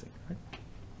processing. Right?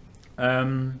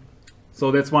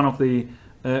 So that's one of the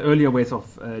earlier ways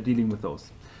of dealing with those.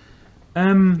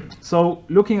 So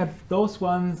looking at those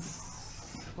ones,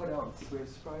 what else? We have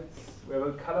sprites. We have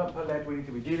a color palette we need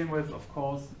to be dealing with, of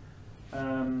course.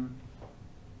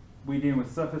 We're dealing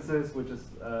with surfaces, which is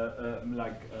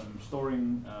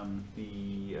storing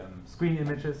the screen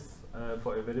images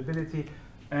for availability,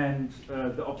 and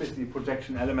obviously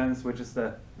projection elements, which is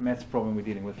the math problem we're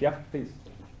dealing with. Yeah, please.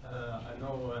 I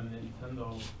know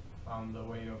Nintendo found a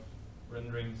way of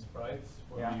rendering sprites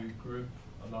where you group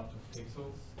a lot of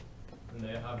pixels, and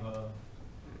they have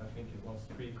I think it was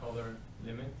 3-color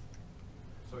limit,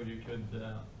 so you could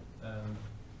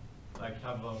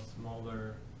have a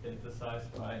smaller data size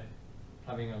by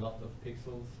having a lot of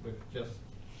pixels with just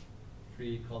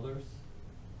 3 colors.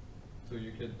 So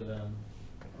you could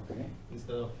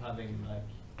instead of having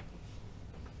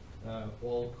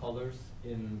all colors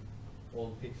in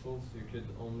all pixels, you could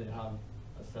only have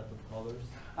a set of colors.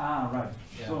 Ah, right.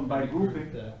 Yeah, So by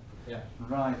grouping. Yeah.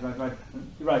 Right.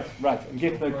 And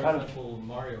give so the for color. example,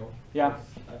 Mario. Yeah.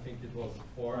 I think it was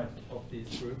 4 of these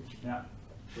groups. Yeah.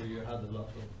 So you had a lot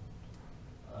of.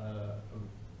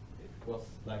 It was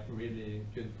like really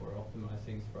good for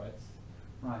optimizing sprites.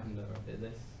 Right. In the early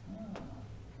days.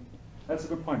 That's a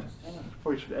good point.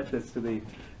 Probably should add this to the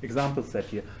example set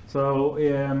here. So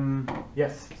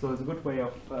yes, so it's a good way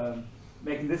of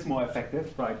making this more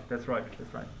effective. Right. That's right.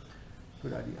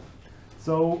 Good idea.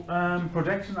 So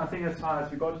projection, I think as far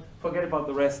as we got, forget about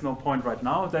the rest, no point right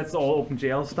now. That's all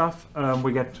OpenGL stuff.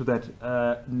 We get to that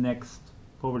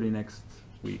probably next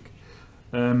week.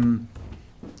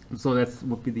 So that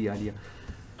would be the idea.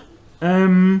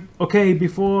 Okay,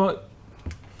 before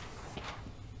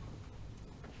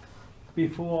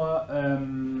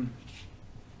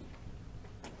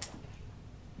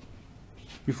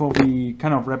we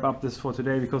kind of wrap up this for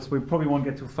today, because we probably won't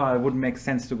get too far, it wouldn't make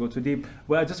sense to go too deep.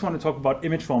 Well, I just want to talk about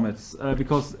image formats,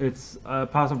 because it's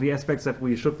part of the aspects that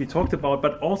we should be talked about,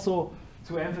 but also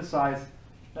to emphasize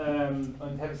and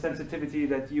have a sensitivity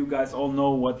that you guys all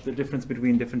know what the difference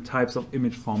between different types of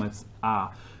image formats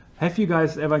are. Have you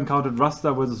guys ever encountered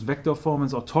raster versus vector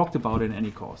formats or talked about it in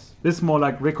any course? This is more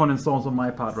like reconnaissance on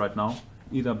my part right now,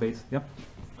 either based, yeah?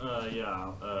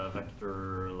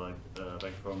 Vector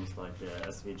formats like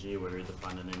SVG, where you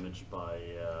define an image by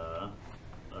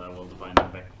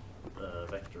defining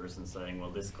vectors and saying,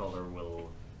 well, this color will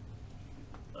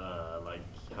like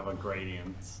have a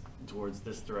gradient towards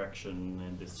this direction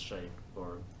in this shape,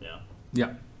 or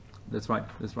Yeah, that's right.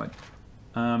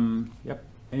 Yep.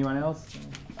 Anyone else?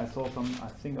 I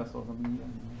think I saw something here.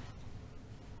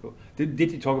 Cool.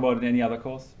 Did you talk about it in any other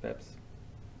course, perhaps?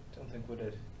 Don't think we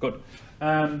did. Good.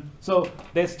 So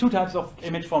there's two types of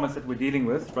image formats that we're dealing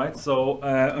with, right? So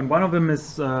and one of them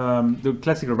is the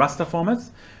classical raster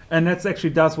formats, and that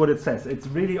actually does what it says. It's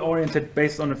really oriented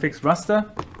based on a fixed raster,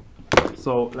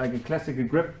 so like a classical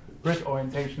grid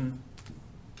orientation,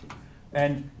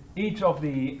 and each of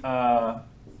the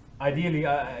ideally,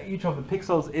 each of the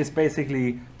pixels is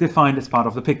basically defined as part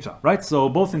of the picture, right? So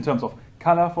both in terms of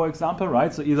color, for example,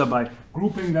 right? So either by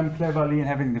grouping them cleverly and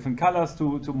having different colors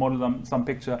to model them some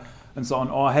picture and so on,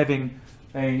 or having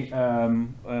a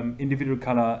individual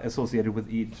color associated with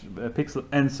each pixel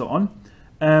and so on.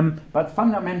 But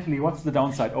fundamentally, what's the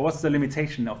downside, or what's the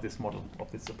limitation of this model,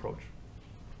 of this approach?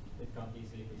 It can't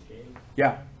easily be scaled.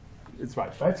 Yeah. It's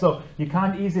right? So you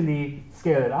can't easily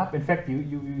scale it up. In fact,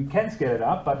 you can scale it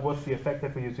up, but what's the effect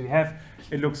that we usually have?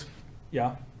 It looks,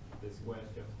 the squares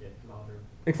just get larger.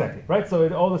 Exactly, right? So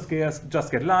all the squares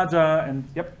just get larger, and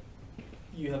yep.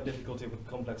 You have difficulty with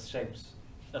complex shapes.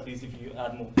 At least if you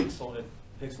add more pixels,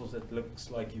 it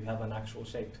looks like you have an actual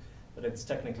shape, but it's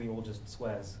technically all just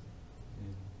squares.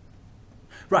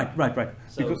 Right.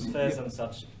 So because spheres and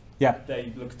such,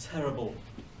 they look terrible.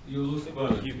 You lose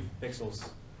a few pixels.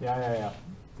 Yeah.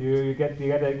 You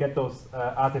get those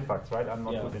artifacts, right? I'm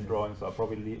not good in drawing, so I'll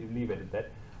probably leave it at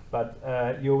that. But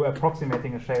you're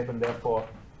approximating a shape, and therefore,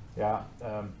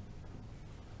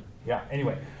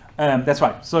 anyway, that's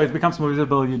right. So it becomes more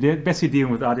visible. You're basically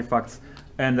dealing with artifacts,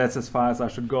 and that's as far as I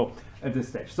should go at this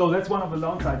stage. So that's one of the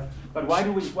downsides. But why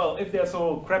do we? Well, if they're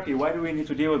so crappy, why do we need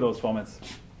to deal with those formats?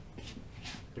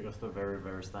 Because they're very,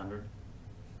 very standard.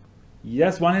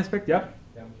 Yes, one aspect. Yeah.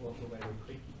 They're also very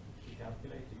quick to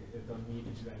calculate. You don't need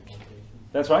to do any calculations.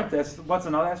 That's right. What's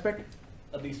another aspect?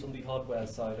 At least on the hardware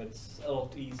side, it's a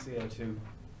lot easier to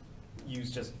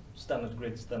use just standard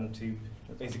grids than to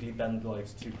basically bend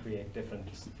lines to create different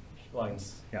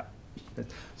lines. Yeah.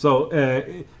 So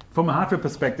from a hardware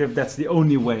perspective, that's the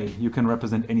only way you can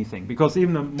represent anything, because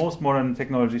even the most modern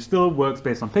technology still works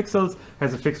based on pixels,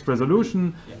 has a fixed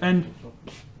resolution, and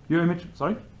your image,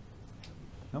 sorry?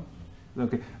 No?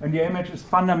 Okay. And your image is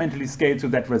fundamentally scaled to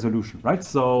that resolution, right?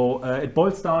 So it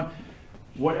boils down,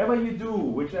 whatever you do,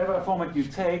 whichever format you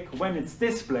take, when it's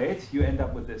displayed, you end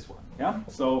up with this one. Yeah.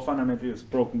 So fundamentally, it's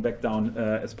broken back down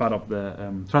as part of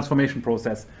the transformation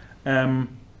process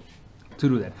to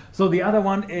do that. So the other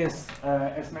one is,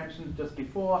 as mentioned just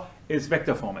before, is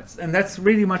vector formats, and that's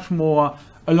really much more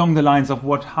along the lines of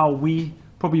how we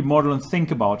probably model and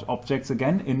think about objects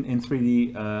again in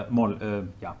 3D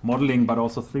modeling, but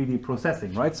also 3D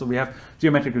processing, right? So we have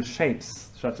geometrical shapes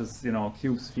such as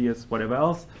cubes, spheres, whatever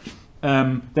else.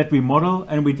 That we model,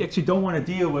 and we actually don't want to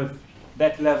deal with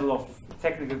that level of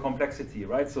technical complexity,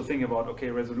 right? So think about,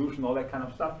 resolution, all that kind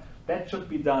of stuff. That should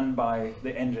be done by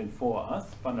the engine for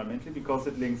us, fundamentally, because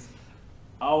it links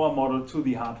our model to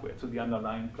the hardware, to the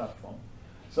underlying platform.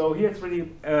 So here it's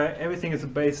really, everything is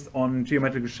based on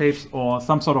geometrical shapes or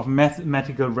some sort of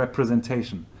mathematical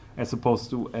representation, as opposed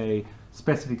to a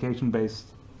specification-based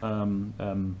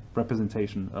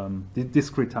representation,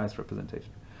 discretized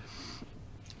representation.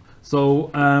 So,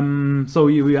 so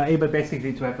we are able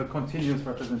basically to have a continuous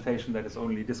representation that is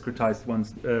only discretized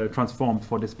once transformed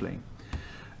for displaying.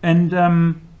 And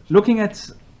looking at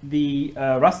the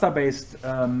raster-based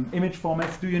image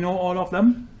formats, do you know all of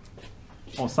them?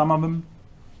 Or some of them?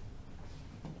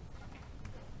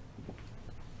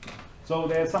 So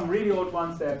there are some really old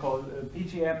ones. They're called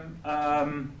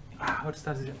PGM. What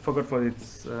does it? Forgot what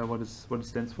it's what it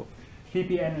stands for.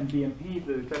 PPN and BMP,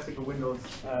 the classical Windows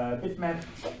bitmap.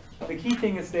 The key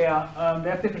thing is they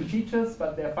have different features,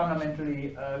 but they're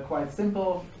fundamentally quite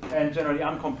simple and generally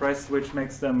uncompressed, which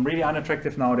makes them really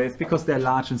unattractive nowadays because they're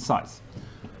large in size.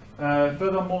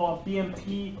 Furthermore,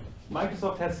 BMP,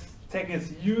 Microsoft has taken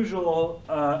its usual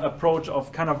approach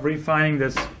of kind of refining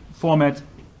this format,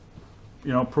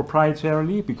 you know,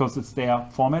 proprietarily because it's their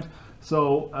format.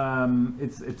 So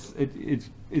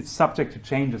it's subject to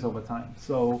changes over time.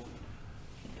 So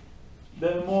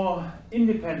the more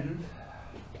independent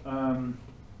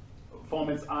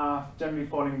formats are generally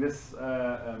falling this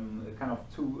kind of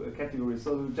two categories.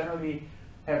 So we generally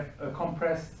have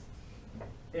compressed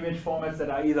image formats that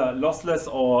are either lossless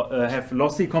or have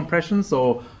lossy compression.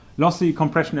 So lossy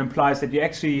compression implies that you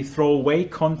actually throw away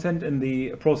content in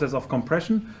the process of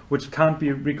compression, which can't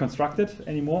be reconstructed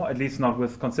anymore, at least not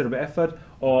with considerable effort,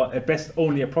 or at best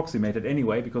only approximated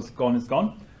anyway, because gone is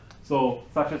gone. So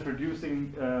such as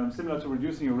reducing, similar to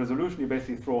reducing your resolution, you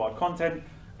basically throw out content,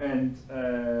 and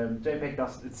JPEG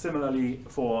does it similarly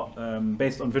for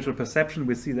based on visual perception.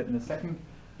 We'll see that in a second.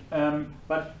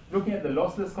 But looking at the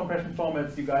lossless compression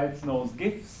formats, you guys know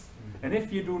GIFs, and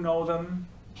if you do know them,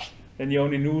 then you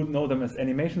only know them as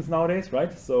animations nowadays,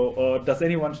 right? So, or does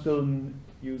anyone still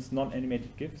use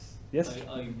non-animated GIFs? Yes?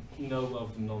 I know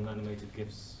of non-animated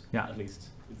GIFs, yeah. At least.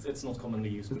 It's not commonly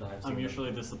used, but I have seen I'm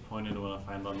usually disappointed when I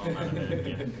find a non-animated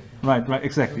GIF. Right,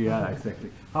 exactly, yeah, exactly.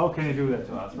 How can you do that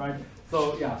to us, right?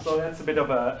 So, yeah, so that's a bit of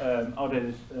a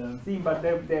outdated theme, but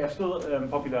they are still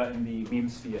popular in the meme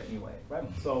sphere anyway, right?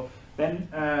 So then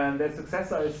their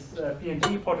successor is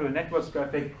PNG, Portable Networks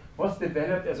Graphic, was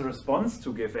developed as a response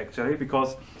to GIF actually,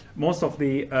 because most of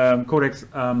the codecs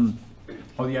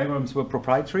or the algorithms were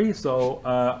proprietary, so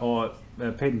or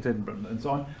patented and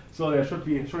so on. So there should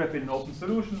have been an open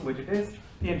solution, which it is.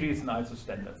 PNG is an ISO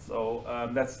standard, so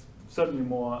that's certainly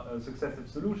more a successive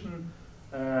solution.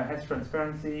 Has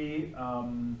transparency.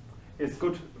 Is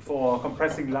good for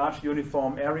compressing large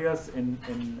uniform areas in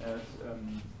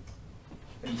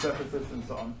surfaces and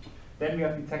so on. Then we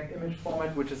have the tag image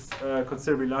format, which is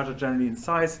considerably larger generally in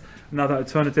size, another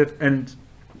alternative, and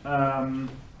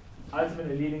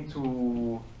ultimately leading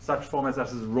to such formats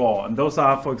as RAW. And those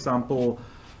are, for example,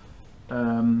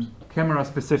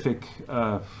 camera-specific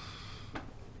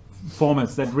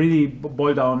formats that really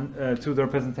boil down to the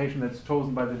representation that's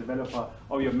chosen by the developer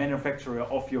or your manufacturer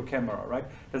of your camera, right?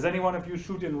 Does any one of you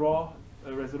shoot in RAW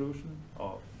resolution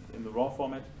or in the RAW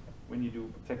format when you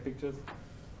do tech pictures?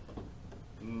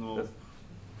 No,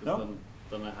 no?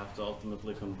 Then I have to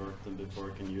ultimately convert them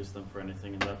before I can use them for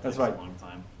anything, and that takes right. a long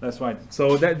time. That's right.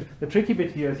 So the tricky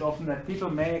bit here is often that people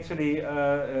may actually,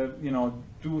 you know,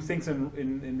 do things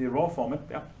in the RAW format.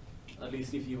 Yeah. At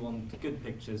least if you want good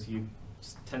pictures, you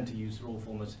tend to use RAW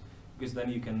format, because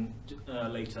then you can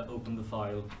later open the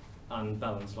file and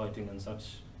balance lighting and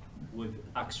such with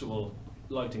actual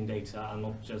lighting data and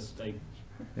not just a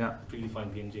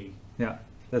predefined PNG. Yeah.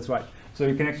 That's right. So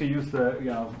you can actually use the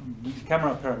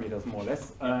camera parameters more or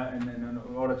less, and then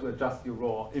in order to adjust your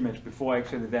raw image before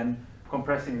actually then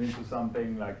compressing it into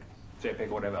something like JPEG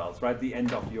or whatever else, right? The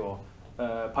end of your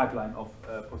pipeline of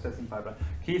processing pipeline.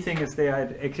 Key thing is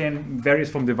it can varies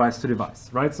from device to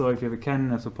device, right? So if you have a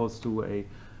Canon as opposed to a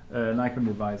Nikon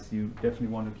device, you definitely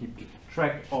want to keep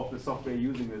track of the software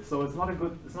using it. So it's not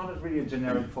really a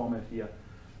generic format here.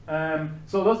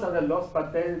 So those are the loss,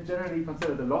 but they're generally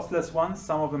considered the lossless ones.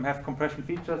 Some of them have compression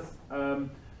features, but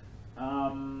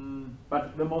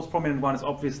the most prominent one is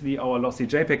obviously our lossy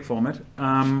JPEG format.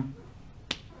 And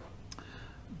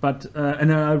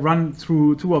I'll run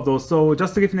through two of those. So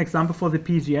just to give you an example for the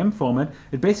PGM format,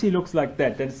 it basically looks like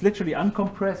that. That is literally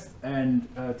uncompressed and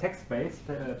text-based,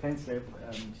 plain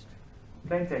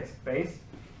text-based.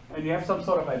 And you have some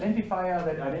sort of identifier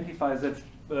that identifies it.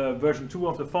 Version 2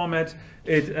 of the format,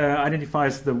 it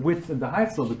identifies the width and the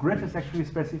height, so the grid is actually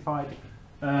specified.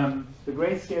 The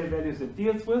grayscale values it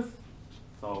deals with,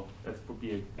 so that would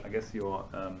be, I guess, your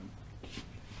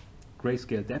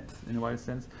grayscale depth in a wide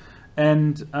sense.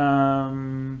 And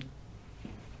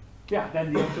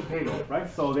then the actual payload, right?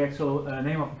 So the actual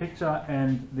name of the picture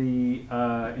and the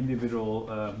individual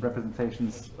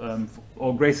representations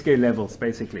or grayscale levels,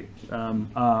 basically,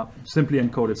 are simply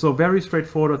encoded. So very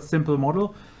straightforward, simple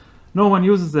model. No one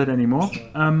uses that anymore.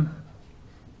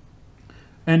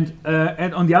 And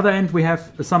on the other end, we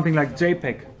have something like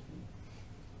JPEG.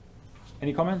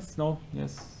 Any comments? No?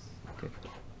 Yes? Okay.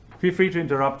 Feel free to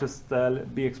interrupt, just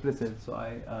be explicit, so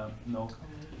I know.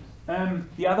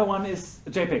 The other one is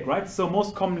JPEG, right? So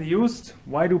most commonly used.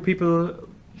 Why do people,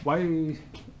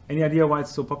 any idea why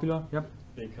it's so popular? Yep.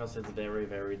 Because it's very,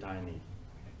 very tiny.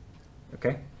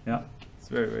 Okay, yeah. It's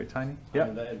very, very tiny. Yeah. I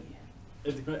mean,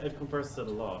 it compresses it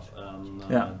a lot.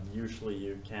 Usually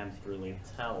you can't really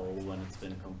tell when it's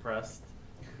been compressed,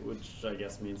 which I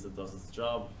guess means it does its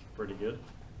job pretty good.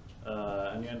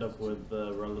 And you end up with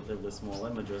relatively small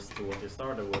images to what you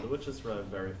started with, which is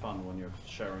very fun when you're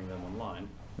sharing them online.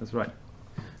 That's right.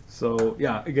 So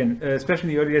yeah, again, especially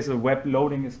in the early days of web,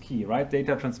 loading is key, right?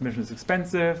 Data transmission is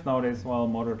expensive nowadays, well,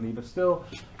 moderately, but still.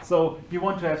 So you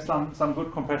want to have some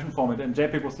good compression format, and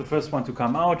JPEG was the first one to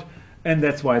come out, and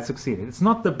that's why it succeeded. It's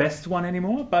not the best one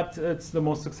anymore, but it's the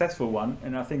most successful one,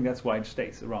 and I think that's why it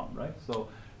stays around, right? So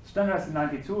standardized in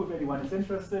 '92, if anyone is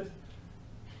interested.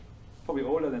 Probably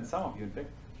older than some of you, in fact.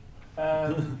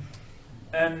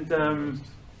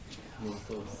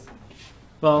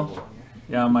 Well,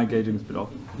 yeah, my gauging is a bit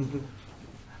off.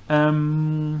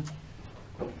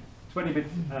 20-bit,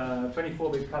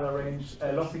 24-bit color range,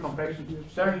 lossy compression,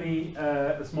 generally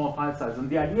a small file size. And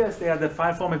the idea is the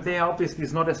file format there obviously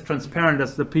is not as transparent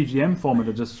as the PGM format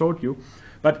I just showed you.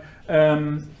 But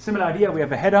similar idea, we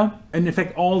have a header, and in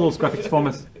fact all those graphics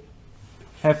formats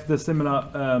have the similar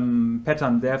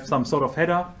pattern. They have some sort of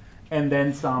header and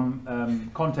then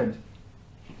some content.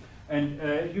 And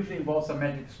it usually involves some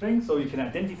magic string, so you can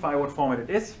identify what format it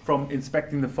is from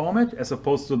inspecting the format as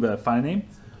opposed to the file name.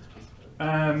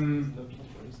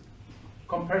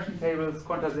 Compression tables,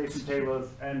 quantization tables,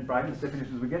 and brightness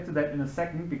definitions. We get to that in a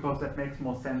second because that makes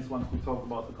more sense once we talk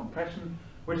about the compression,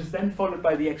 which is then followed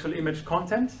by the actual image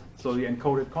content, so the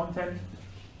encoded content.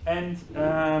 And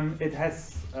it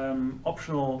has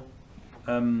optional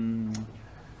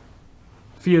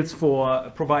fields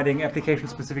for providing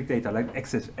application-specific data, like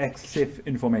EXIF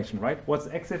information, right? What's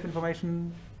EXIF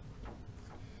information?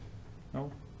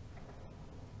 No?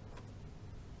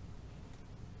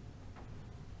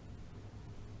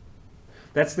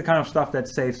 That's the kind of stuff that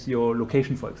saves your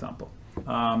location, for example.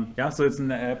 Yeah, so it's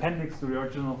an appendix to the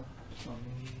original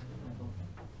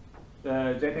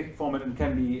JPEG format and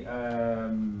can be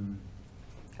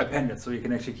appended, so you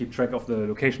can actually keep track of the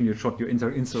location you shot your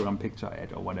Instagram picture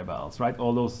at or whatever else, right?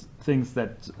 All those things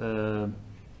that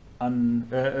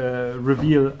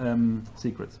reveal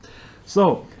secrets.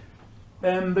 So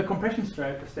the compression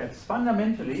steps,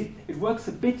 fundamentally, it works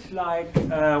a bit like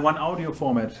one audio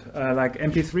format, like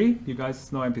MP3. You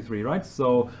guys know MP3, right?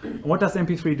 So what does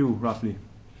MP3 do, roughly?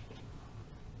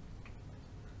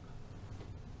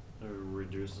 It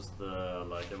reduces the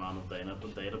amount of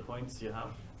data points you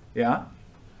have. Yeah.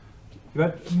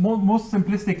 But most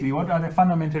simplistically, what are they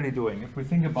fundamentally doing? If we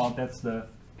think about that's the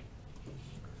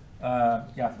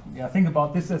think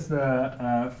about this as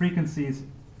the frequencies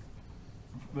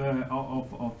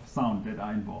of sound that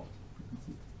are involved.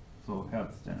 So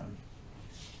hertz generally.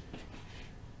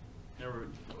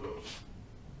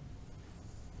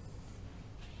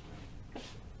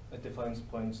 It defines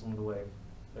points on the wave,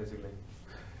 basically.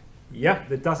 Yeah,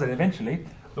 it does it eventually.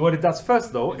 What it does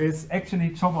first, though, is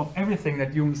actually chop off everything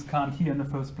that humans can't hear in the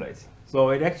first place. So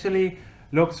it actually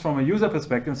looks from a user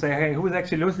perspective and say, hey, who is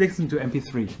actually listening to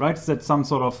MP3, right? Is that some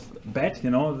sort of bet,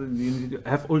 you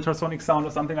have ultrasonic sound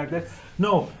or something like that?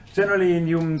 No, generally in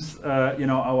humans,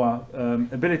 our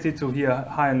ability to hear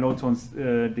high and low tones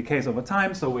decays over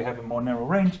time, so we have a more narrow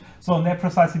range. So they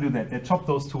precisely do that. They chop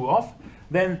those two off.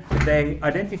 Then they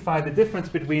identify the difference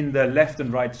between the left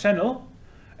and right channel.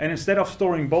 And instead of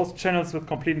storing both channels with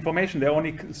complete information, they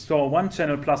only store one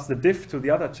channel plus the diff to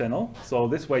the other channel. So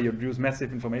this way you reduce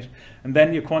massive information. And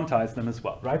then you quantize them as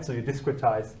well, right? So you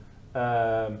discretize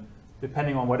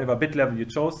depending on whatever bit level you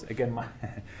chose. Again,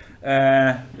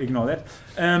 ignore that.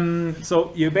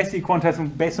 So you basically quantize them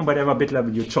based on whatever bit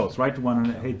level you chose, right?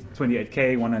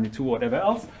 128K, 192, whatever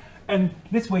else. And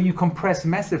this way you compress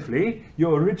massively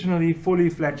your originally fully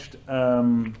fledged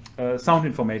sound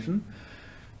information.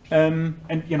 And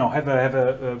have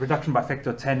a reduction by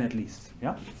factor 10 at least.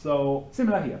 Yeah. So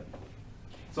similar here.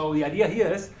 So the idea here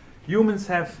is humans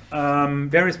have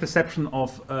various perception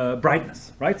of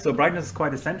brightness, right? So brightness is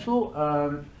quite essential.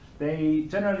 They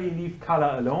generally leave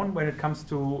color alone when it comes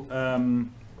to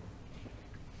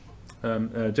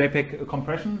JPEG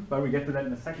compression, but we get to that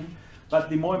in a second. But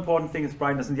the more important thing is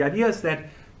brightness, and the idea is that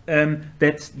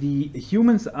that the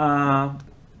humans are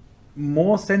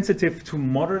more sensitive to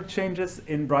moderate changes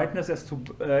in brightness as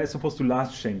opposed to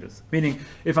large changes. Meaning,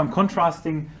 if I'm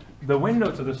contrasting the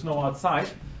window to the snow outside,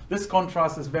 this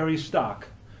contrast is very stark.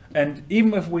 And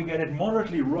even if we get it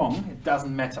moderately wrong, it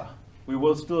doesn't matter. We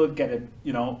will still get it,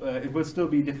 you know, it will still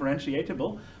be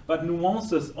differentiatable. But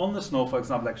nuances on the snow, for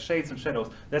example, like shades and shadows,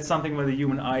 that's something where the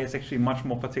human eye is actually much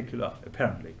more particular,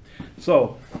 apparently.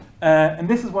 So, and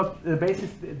this is what they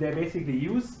basically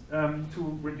use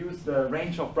to reduce the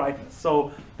range of brightness.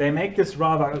 So they make this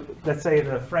rather, let's say,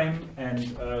 the frame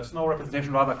and snow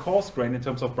representation rather coarse-grained in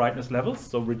terms of brightness levels.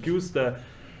 So reduce the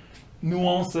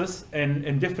nuances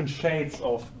in different shades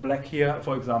of black here,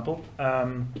 for example,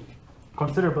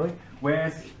 considerably,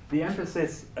 whereas the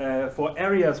emphasis for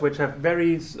areas which have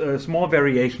very small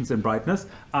variations in brightness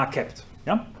are kept.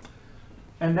 Yeah?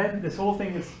 And then this whole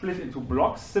thing is split into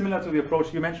blocks, similar to the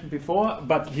approach you mentioned before,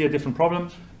 but here different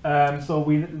problem. So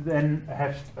we then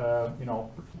have you know,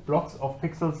 blocks of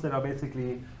pixels that are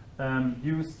basically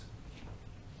used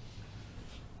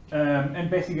and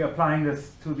basically applying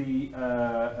this to the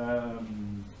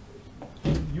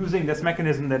using this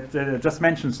mechanism that I just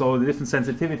mentioned, so the different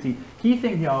sensitivity. Key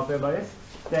thing here, however, is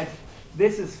that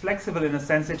this is flexible in a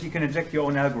sense that you can inject your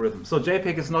own algorithm. So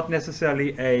JPEG is not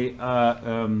necessarily a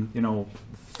you know,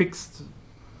 fixed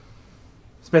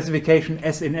specification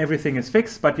as in everything is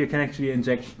fixed, but you can actually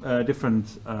inject different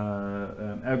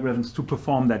algorithms to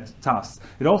perform that task.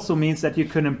 It also means that you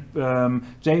can,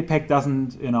 JPEG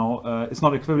doesn't, you know, it's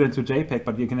not equivalent to JPEG,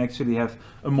 but you can actually have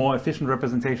a more efficient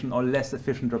representation or less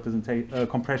efficient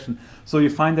compression. So you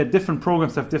find that different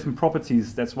programs have different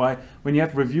properties. That's why when you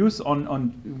have reviews on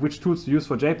which tools to use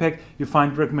for JPEG, you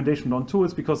find recommendations on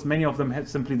tools because many of them have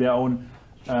simply their own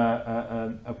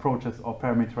approaches or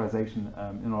parameterization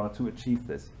in order to achieve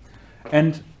this.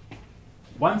 And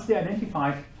once they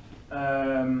identified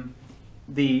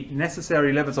the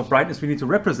necessary levels of brightness we need to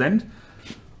represent,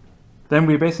 then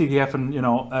we basically have an, you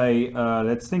know,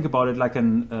 let's think about it like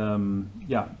an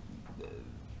yeah,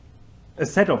 a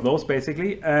set of those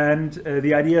basically, and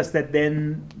the idea is that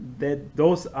then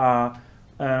those are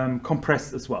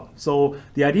compressed as well. So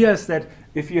the idea is that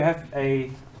if you have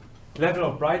a level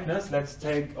of brightness, let's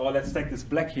take this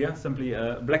black here, simply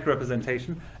a black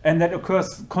representation, and that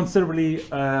occurs considerably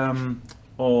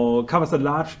or covers a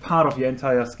large part of your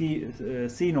entire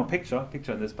scene or picture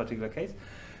in this particular case,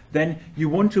 then you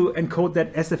want to encode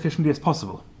that as efficiently as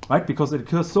possible, right? Because it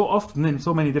occurs so often in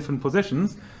so many different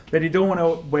positions that you don't want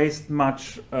to waste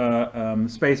much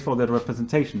space for that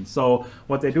representation. So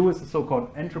what they do is the so-called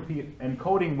entropy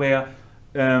encoding, where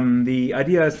the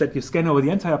idea is that you scan over the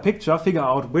entire picture, figure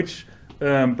out which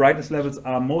brightness levels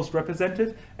are most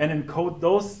represented, and encode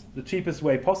those the cheapest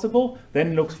way possible,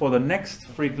 then looks for the next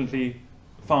frequently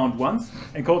found ones,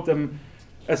 encode them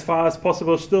as far as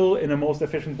possible still in a most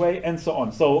efficient way, and so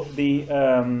on. So the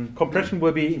compression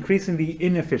will be increasingly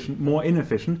inefficient, more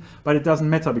inefficient, but it doesn't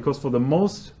matter because for the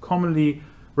most commonly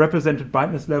represented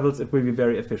brightness levels, it will be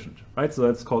very efficient, right? So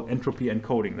that's called entropy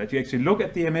encoding, that you actually look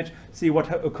at the image, see what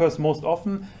occurs most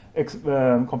often,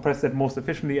 compress that most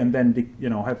efficiently, and then you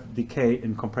know, have decay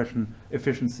in compression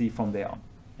efficiency from there on.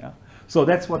 Yeah. So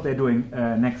that's what they're doing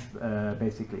next,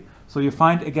 basically. So you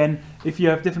find, again, if you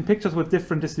have different pictures with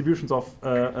different distributions of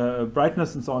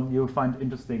brightness and so on, you'll find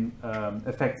interesting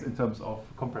effects in terms of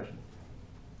compression.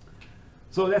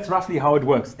 So that's roughly how it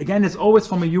works. Again, it's always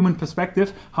from a human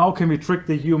perspective. How can we trick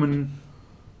the human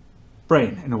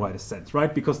brain in the widest sense,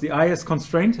 right? Because the eye is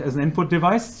constrained as an input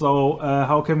device. So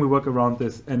how can we work around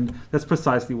this? And that's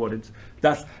precisely what it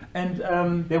does. And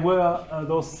there were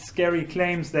those scary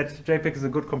claims that JPEG is a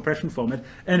good compression format,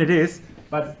 and it is.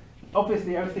 But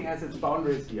obviously, everything has its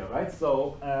boundaries here, right?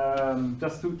 So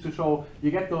just to show,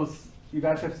 you get those. You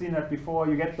guys have seen that before.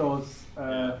 You get those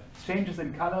changes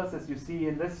in colors, as you see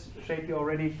in this shade here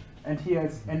already, and here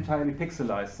it's entirely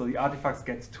pixelized, so the artifacts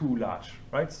get too large,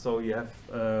 right? So you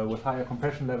have, with higher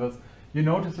compression levels, you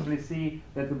noticeably see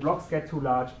that the blocks get too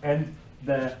large, and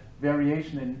the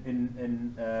variation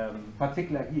in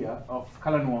particular here of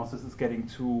color nuances is getting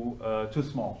too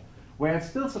small. Where it's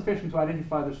still sufficient to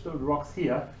identify the rocks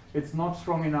here, it's not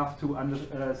strong enough to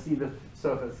see the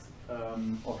surface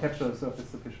or capture the surface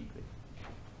sufficiently.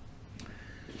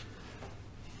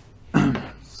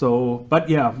 So, but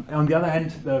yeah, on the other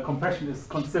hand, the compression is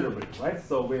considerable, right?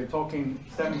 So we're talking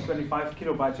 725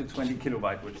 kilobyte to 20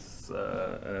 kilobyte, which is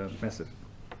massive.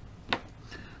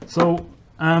 So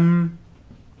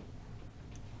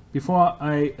before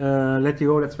I let you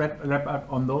go, let's wrap up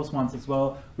on those ones as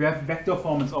well. We have vector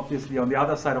formats, obviously, on the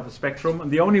other side of the spectrum. And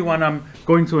the only one I'm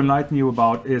going to enlighten you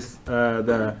about is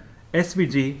the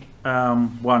SVG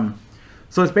one.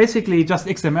 So it's basically just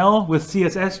XML with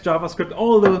CSS, JavaScript,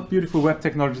 all the beautiful web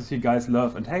technologies you guys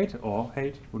love and hate, or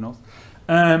hate, who knows.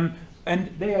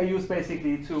 And they are used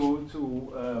basically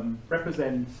to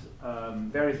represent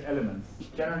various elements,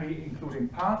 generally including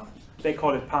path. They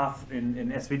call it path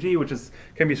in SVG, which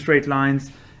can be straight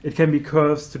lines. It can be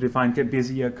curves to define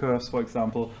Bezier curves, for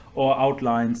example, or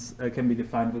outlines can be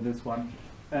defined with this one.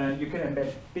 You can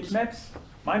embed bitmaps.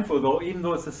 Mindful though, even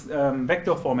though it's this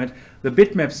vector format, the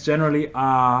bitmaps generally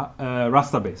are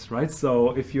raster-based, right?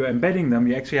 So if you're embedding them,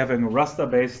 you're actually having a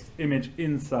raster-based image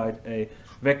inside a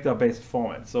vector-based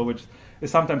format. So which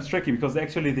is sometimes tricky because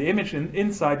actually the image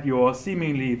inside your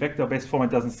seemingly vector-based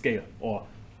format doesn't scale or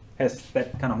has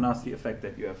that kind of nasty effect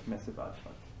that you have massive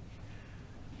artifacts.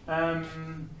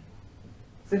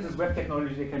 Since it's web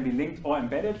technology, they can be linked or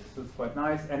embedded, so it's quite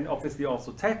nice, and obviously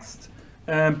also text,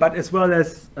 but as well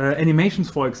as animations,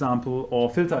 for example, or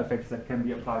filter effects that can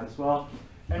be applied as well.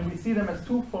 And we see them as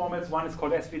two formats. One is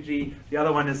called SVG, the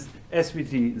other one is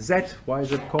SVG-Z. Why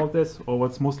is it called this, or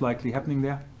what's most likely happening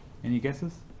there? Any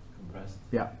guesses? Compressed.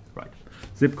 Yeah, right.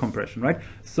 Zip compression, right?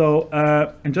 So,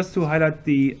 and just to highlight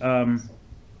the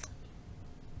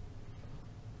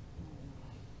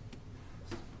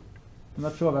I'm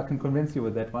not sure if I can convince you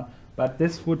with that one, but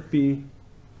this would be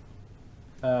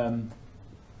one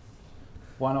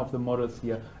of the models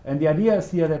here. And the idea is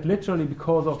here that literally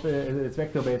because of it's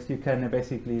vector-based, you can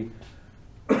basically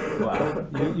well,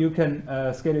 you can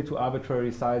scale it to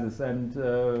arbitrary sizes. And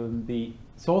the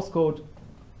source code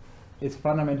is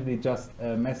fundamentally just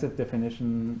a massive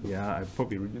definition. Yeah, I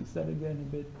probably reduce that again a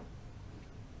bit.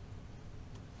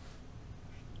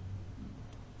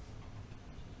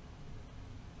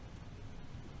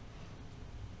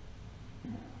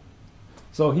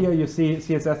 So here you see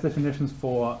CSS definitions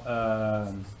for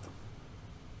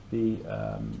the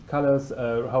colors,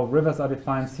 how rivers are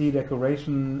defined, sea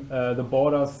decoration, the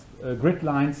borders, grid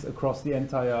lines across the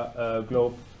entire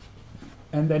globe.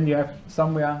 And then you have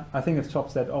somewhere, I think it's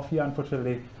chops that off here,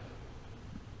 unfortunately,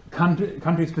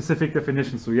 country-specific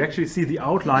definitions. So you actually see the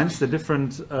outlines, the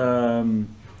different... It's doing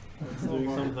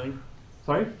something.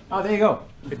 Sorry? Oh, there you go.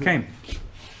 It came.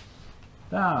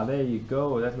 Ah, there you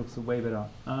go. That looks way better.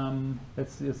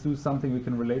 Let's do something we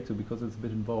can relate to because it's a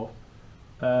bit involved.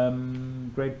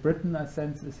 Great Britain, I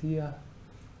sense, is here.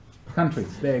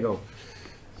 Countries. There you go.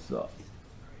 So.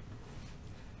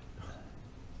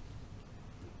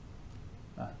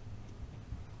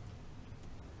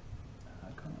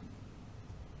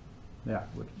 Yeah,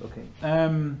 good. Okay.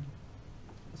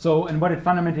 So, and what it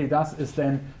fundamentally does is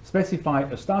then specify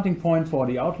a starting point for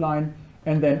the outline,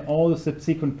 and then all the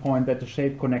subsequent point that the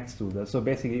shape connects to. So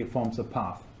basically it forms a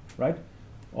path, right?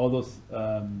 All those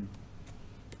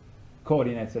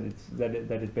coordinates that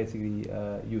it basically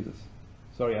uses.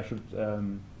 Sorry, I should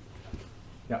read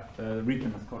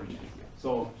them as coordinates here.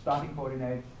 So starting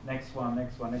coordinate, next one,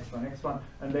 next one, next one, next one,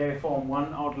 and they form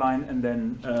one outline, and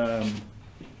then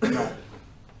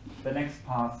the next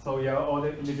path. So yeah, all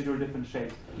the individual different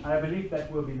shapes. And I believe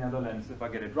that will be Netherlands if I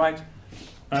get it right.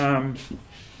 And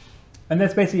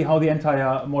that's basically how the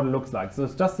entire model looks like. So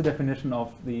it's just the definition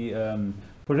of the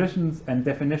positions and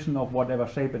definition of whatever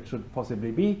shape it should possibly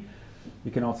be.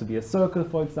 It can also be a circle,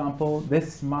 for example.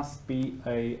 This must be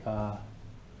a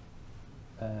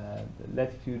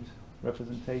latitude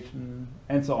representation,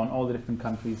 and so on, all the different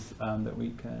countries that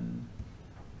we can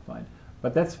find.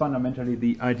 But that's fundamentally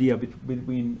the idea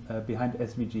behind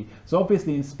SVG. So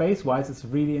obviously in space-wise it's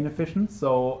really inefficient,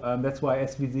 so that's why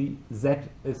SVG-Z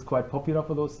is quite popular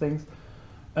for those things.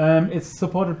 It's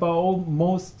supported by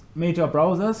most major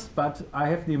browsers, but I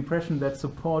have the impression that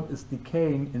support is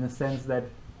decaying in a sense that,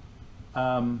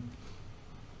 that's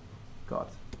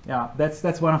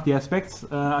one of the aspects.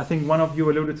 I think one of you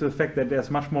alluded to the fact that there's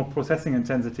much more processing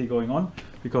intensity going on,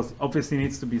 because obviously it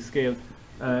needs to be scaled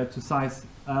to size.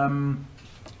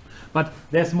 But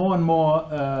there's more and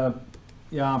more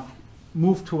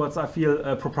move towards, I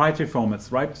feel, proprietary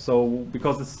formats, right? So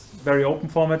because it's very open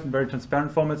format and very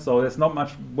transparent format, so there's not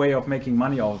much way of making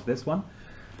money out of this one.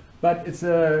 But it's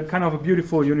a kind of a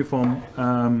beautiful uniform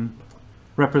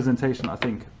representation, I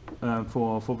think,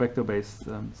 for vector-based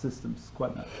systems.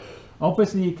 Quite nice.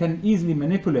 Obviously, you can easily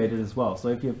manipulate it as well. So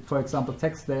if you have, for example,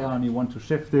 text there and you want to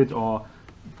shift it or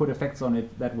put effects on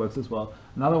it, that works as well.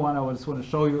 Another one I just want to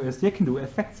show you is you can do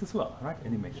effects as well, right?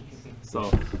 Animations.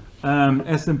 So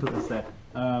as simple as that.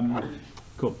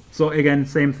 Cool. So again,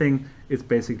 same thing. It's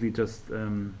basically just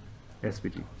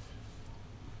SVG.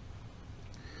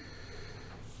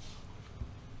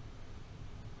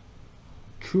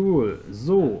 Cool.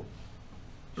 So,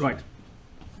 right.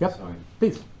 Yep. Sorry.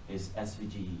 Please. Is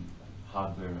SVG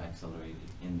hardware accelerated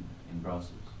in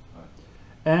browsers? Or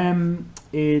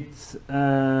It's if you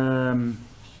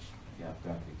have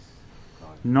graphics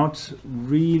card? not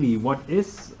really. What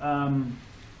is?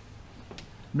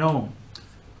 No.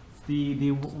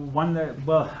 The one that,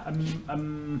 well,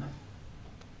 I'm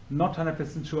not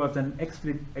 100% sure of an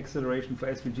explicit acceleration for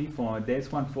SVG format. There's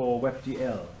one for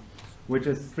WebGL, which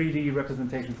is 3D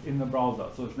representations in the browser.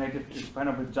 So it's native, it's kind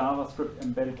of a JavaScript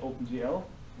embedded OpenGL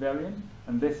variant,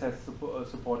 and this has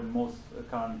support in most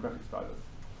current graphics drivers.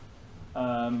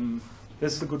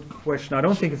 This is a good question. I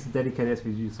don't think it's a dedicated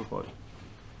SVG support,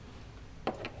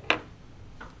 but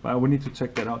I would need to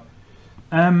check that out.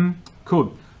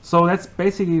 Cool. So that's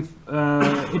basically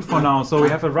it for now. So we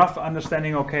have a rough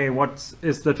understanding, okay, what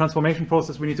is the transformation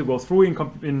process we need to go through in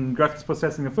graphics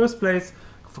processing in the first place,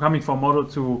 coming from model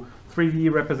to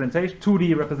 3D representation,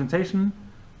 2D representation,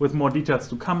 with more details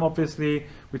to come, obviously.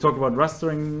 We talked about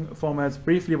rastering formats,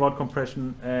 briefly about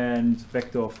compression and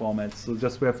vector formats. So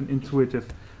just we have an intuitive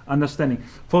understanding.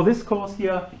 For this course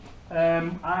here,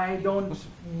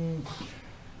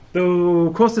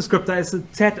 the course descriptor is a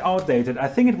tad outdated. I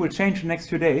think it will change the next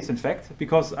few days, in fact,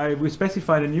 because we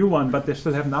specified a new one, but they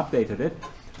still haven't updated it.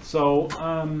 So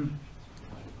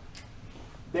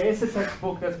there is a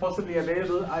textbook that's possibly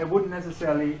available. I wouldn't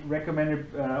necessarily recommend it,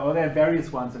 or there are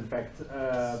various ones, in fact,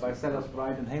 by Sellers,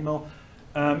 Bright, and Hamel.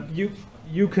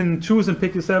 You can choose and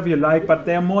pick yourself if you like, but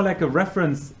they're more like a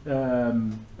reference, how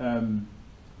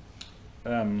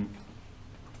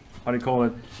do you call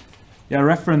it? Yeah,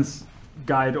 reference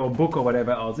guide or book or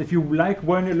whatever else. If you like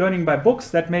learning by books,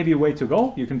 that may be a way to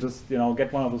go. You can just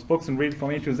get one of those books and read from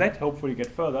A to Z, hopefully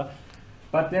get further.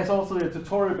 But there's also a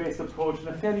tutorial-based approach, and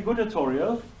a fairly good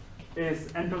tutorial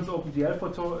is Anton's OpenGL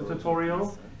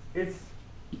tutorial. It's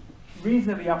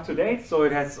reasonably up to date, so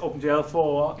it has OpenGL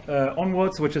 4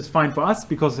 onwards, which is fine for us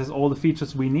because it has all the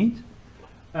features we need.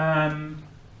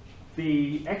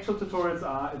 The actual tutorials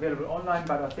are available online,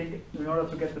 but I think in order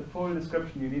to get the full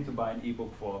description, you need to buy an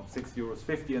ebook for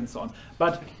 €6.50 and so on.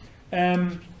 But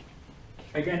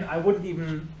again, I wouldn't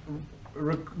even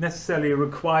necessarily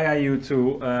require you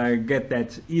to get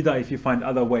that either if you find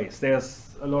other ways.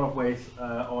 There's a lot of ways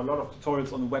or a lot of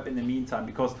tutorials on the web in the meantime,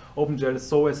 because OpenGL is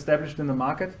so established in the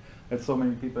market that so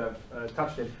many people have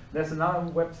touched it. There's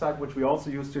another website which we also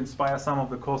use to inspire some of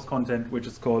the course content, which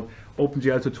is called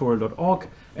opengltutorial.org,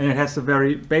 and it has a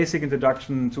very basic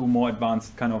introduction to more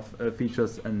advanced kind of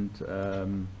features and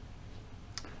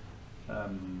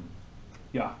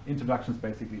yeah, introductions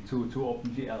basically to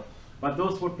OpenGL. But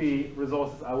those would be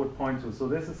resources I would point to. So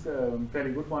this is a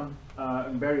fairly good one,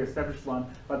 a very established one,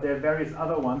 but there are various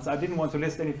other ones. I didn't want to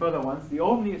list any further ones. The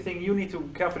only thing you need to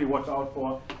carefully watch out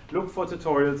for, look for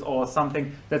tutorials or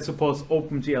something that supports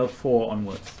OpenGL 4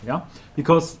 onwards, yeah?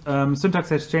 Because syntax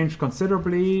has changed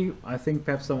considerably. I think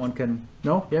perhaps someone can,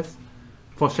 no, yes?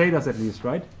 For shaders at least,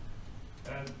 right?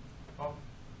 Of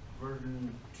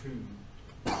version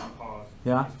 2,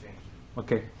 yeah. has changed.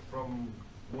 Okay. From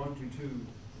 1 to 2,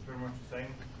 pretty much the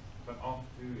same, but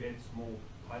after it's more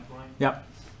pipeline. Yeah,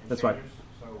 that's right.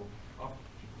 So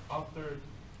after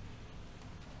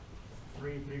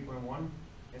 3.1,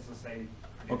 it's the same.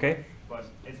 Okay. But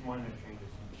it's minor changes.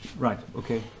 Right.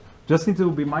 Okay. Just need to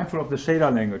be mindful of the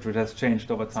shader language, which has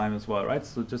changed over time as well, right?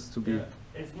 So just to be. Yeah,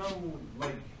 it's no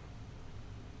like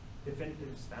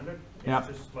definitive standard. It's yeah.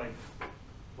 just like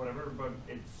whatever, but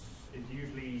it's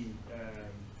usually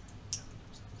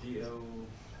GO.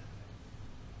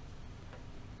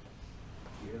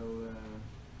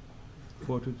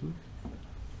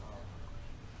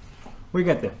 We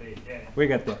get there. We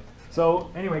get there. So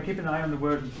anyway, keep an eye on the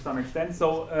version to some extent.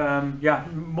 So yeah,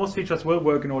 most features will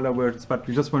work in older versions, but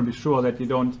we just want to be sure that you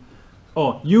don't,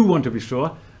 or you want to be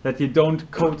sure that you don't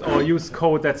code or use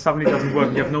code that suddenly doesn't work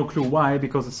and you have no clue why,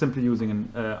 because it's simply using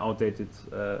an outdated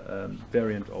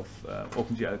variant of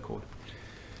OpenGL code.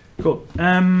 Cool.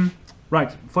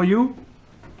 Right, for you,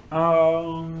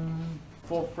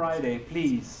 for Friday,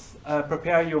 please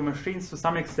prepare your machines to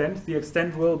some extent. The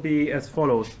extent will be as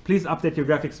follows. Please update your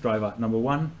graphics driver, number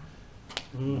 1.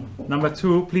 Number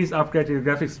 2, please upgrade your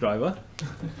graphics driver.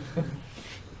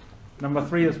 Number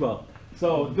 3 as well.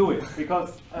 So do it,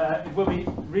 because it will be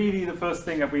really the first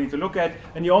thing that we need to look at.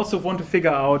 And you also want to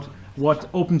figure out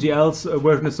what OpenGL's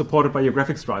version is supported by your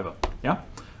graphics driver. Yeah?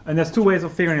 And there's 2 ways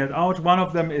of figuring it out. One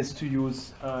of them is to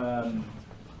use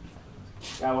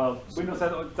yeah, well, Windows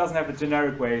doesn't have a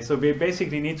generic way, so we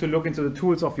basically need to look into the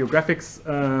tools of your graphics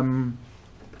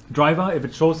driver if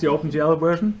it shows the OpenGL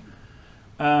version.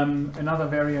 Another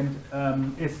variant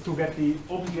is to get the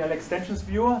OpenGL extensions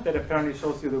viewer that apparently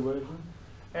shows you the version.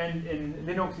 And in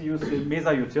Linux, you use the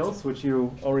Mesa utils, which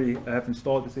you already have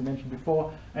installed, as I mentioned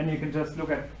before. And you can just look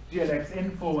at GLX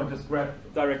info and just grab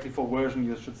directly for version.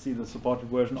 You should see the supported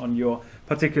version on your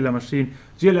particular machine.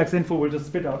 GLX info will just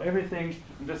spit out everything,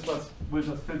 and this will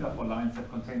just filter for lines that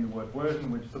contain the word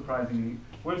version, which surprisingly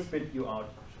will spit you out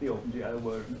the OpenGL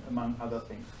version, among other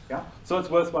things. Yeah. So it's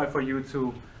worthwhile for you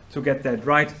to get that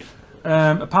right.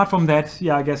 Apart from that,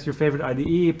 yeah, I guess your favorite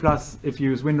IDE, plus if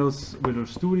you use Windows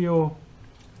Studio.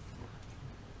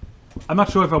 I'm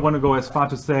not sure if I want to go as far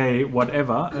to say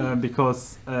whatever,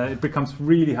 because it becomes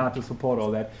really hard to support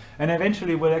all that. And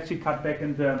eventually we'll actually cut back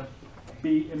and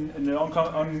be in the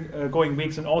ongoing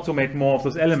weeks and automate more of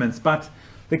those elements. But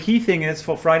the key thing is,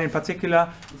 for Friday in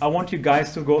particular, I want you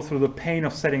guys to go through the pain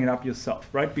of setting it up yourself,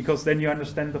 right? Because then you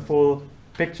understand the full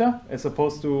picture, as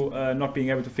opposed to not being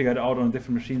able to figure it out on a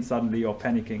different machine suddenly, or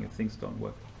panicking if things don't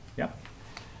work. Yeah.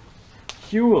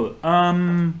 Cool.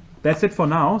 That's it for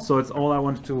now. So it's all I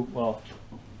wanted to. Well,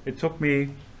 it took me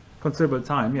considerable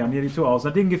time. Yeah, nearly 2 hours.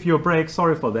 I didn't give you a break.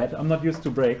 Sorry for that. I'm not used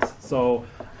to breaks. So,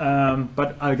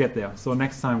 but I'll get there. So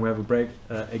next time we have a break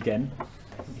again.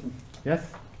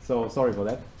 Yes. So sorry for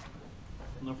that.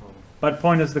 No problem. But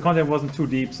point is, the content wasn't too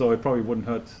deep, so it probably wouldn't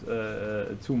hurt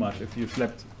too much if you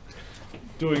slept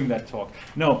during that talk.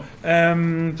 No,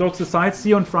 jokes aside, see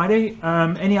you on Friday.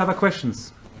 Any other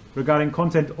questions regarding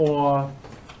content or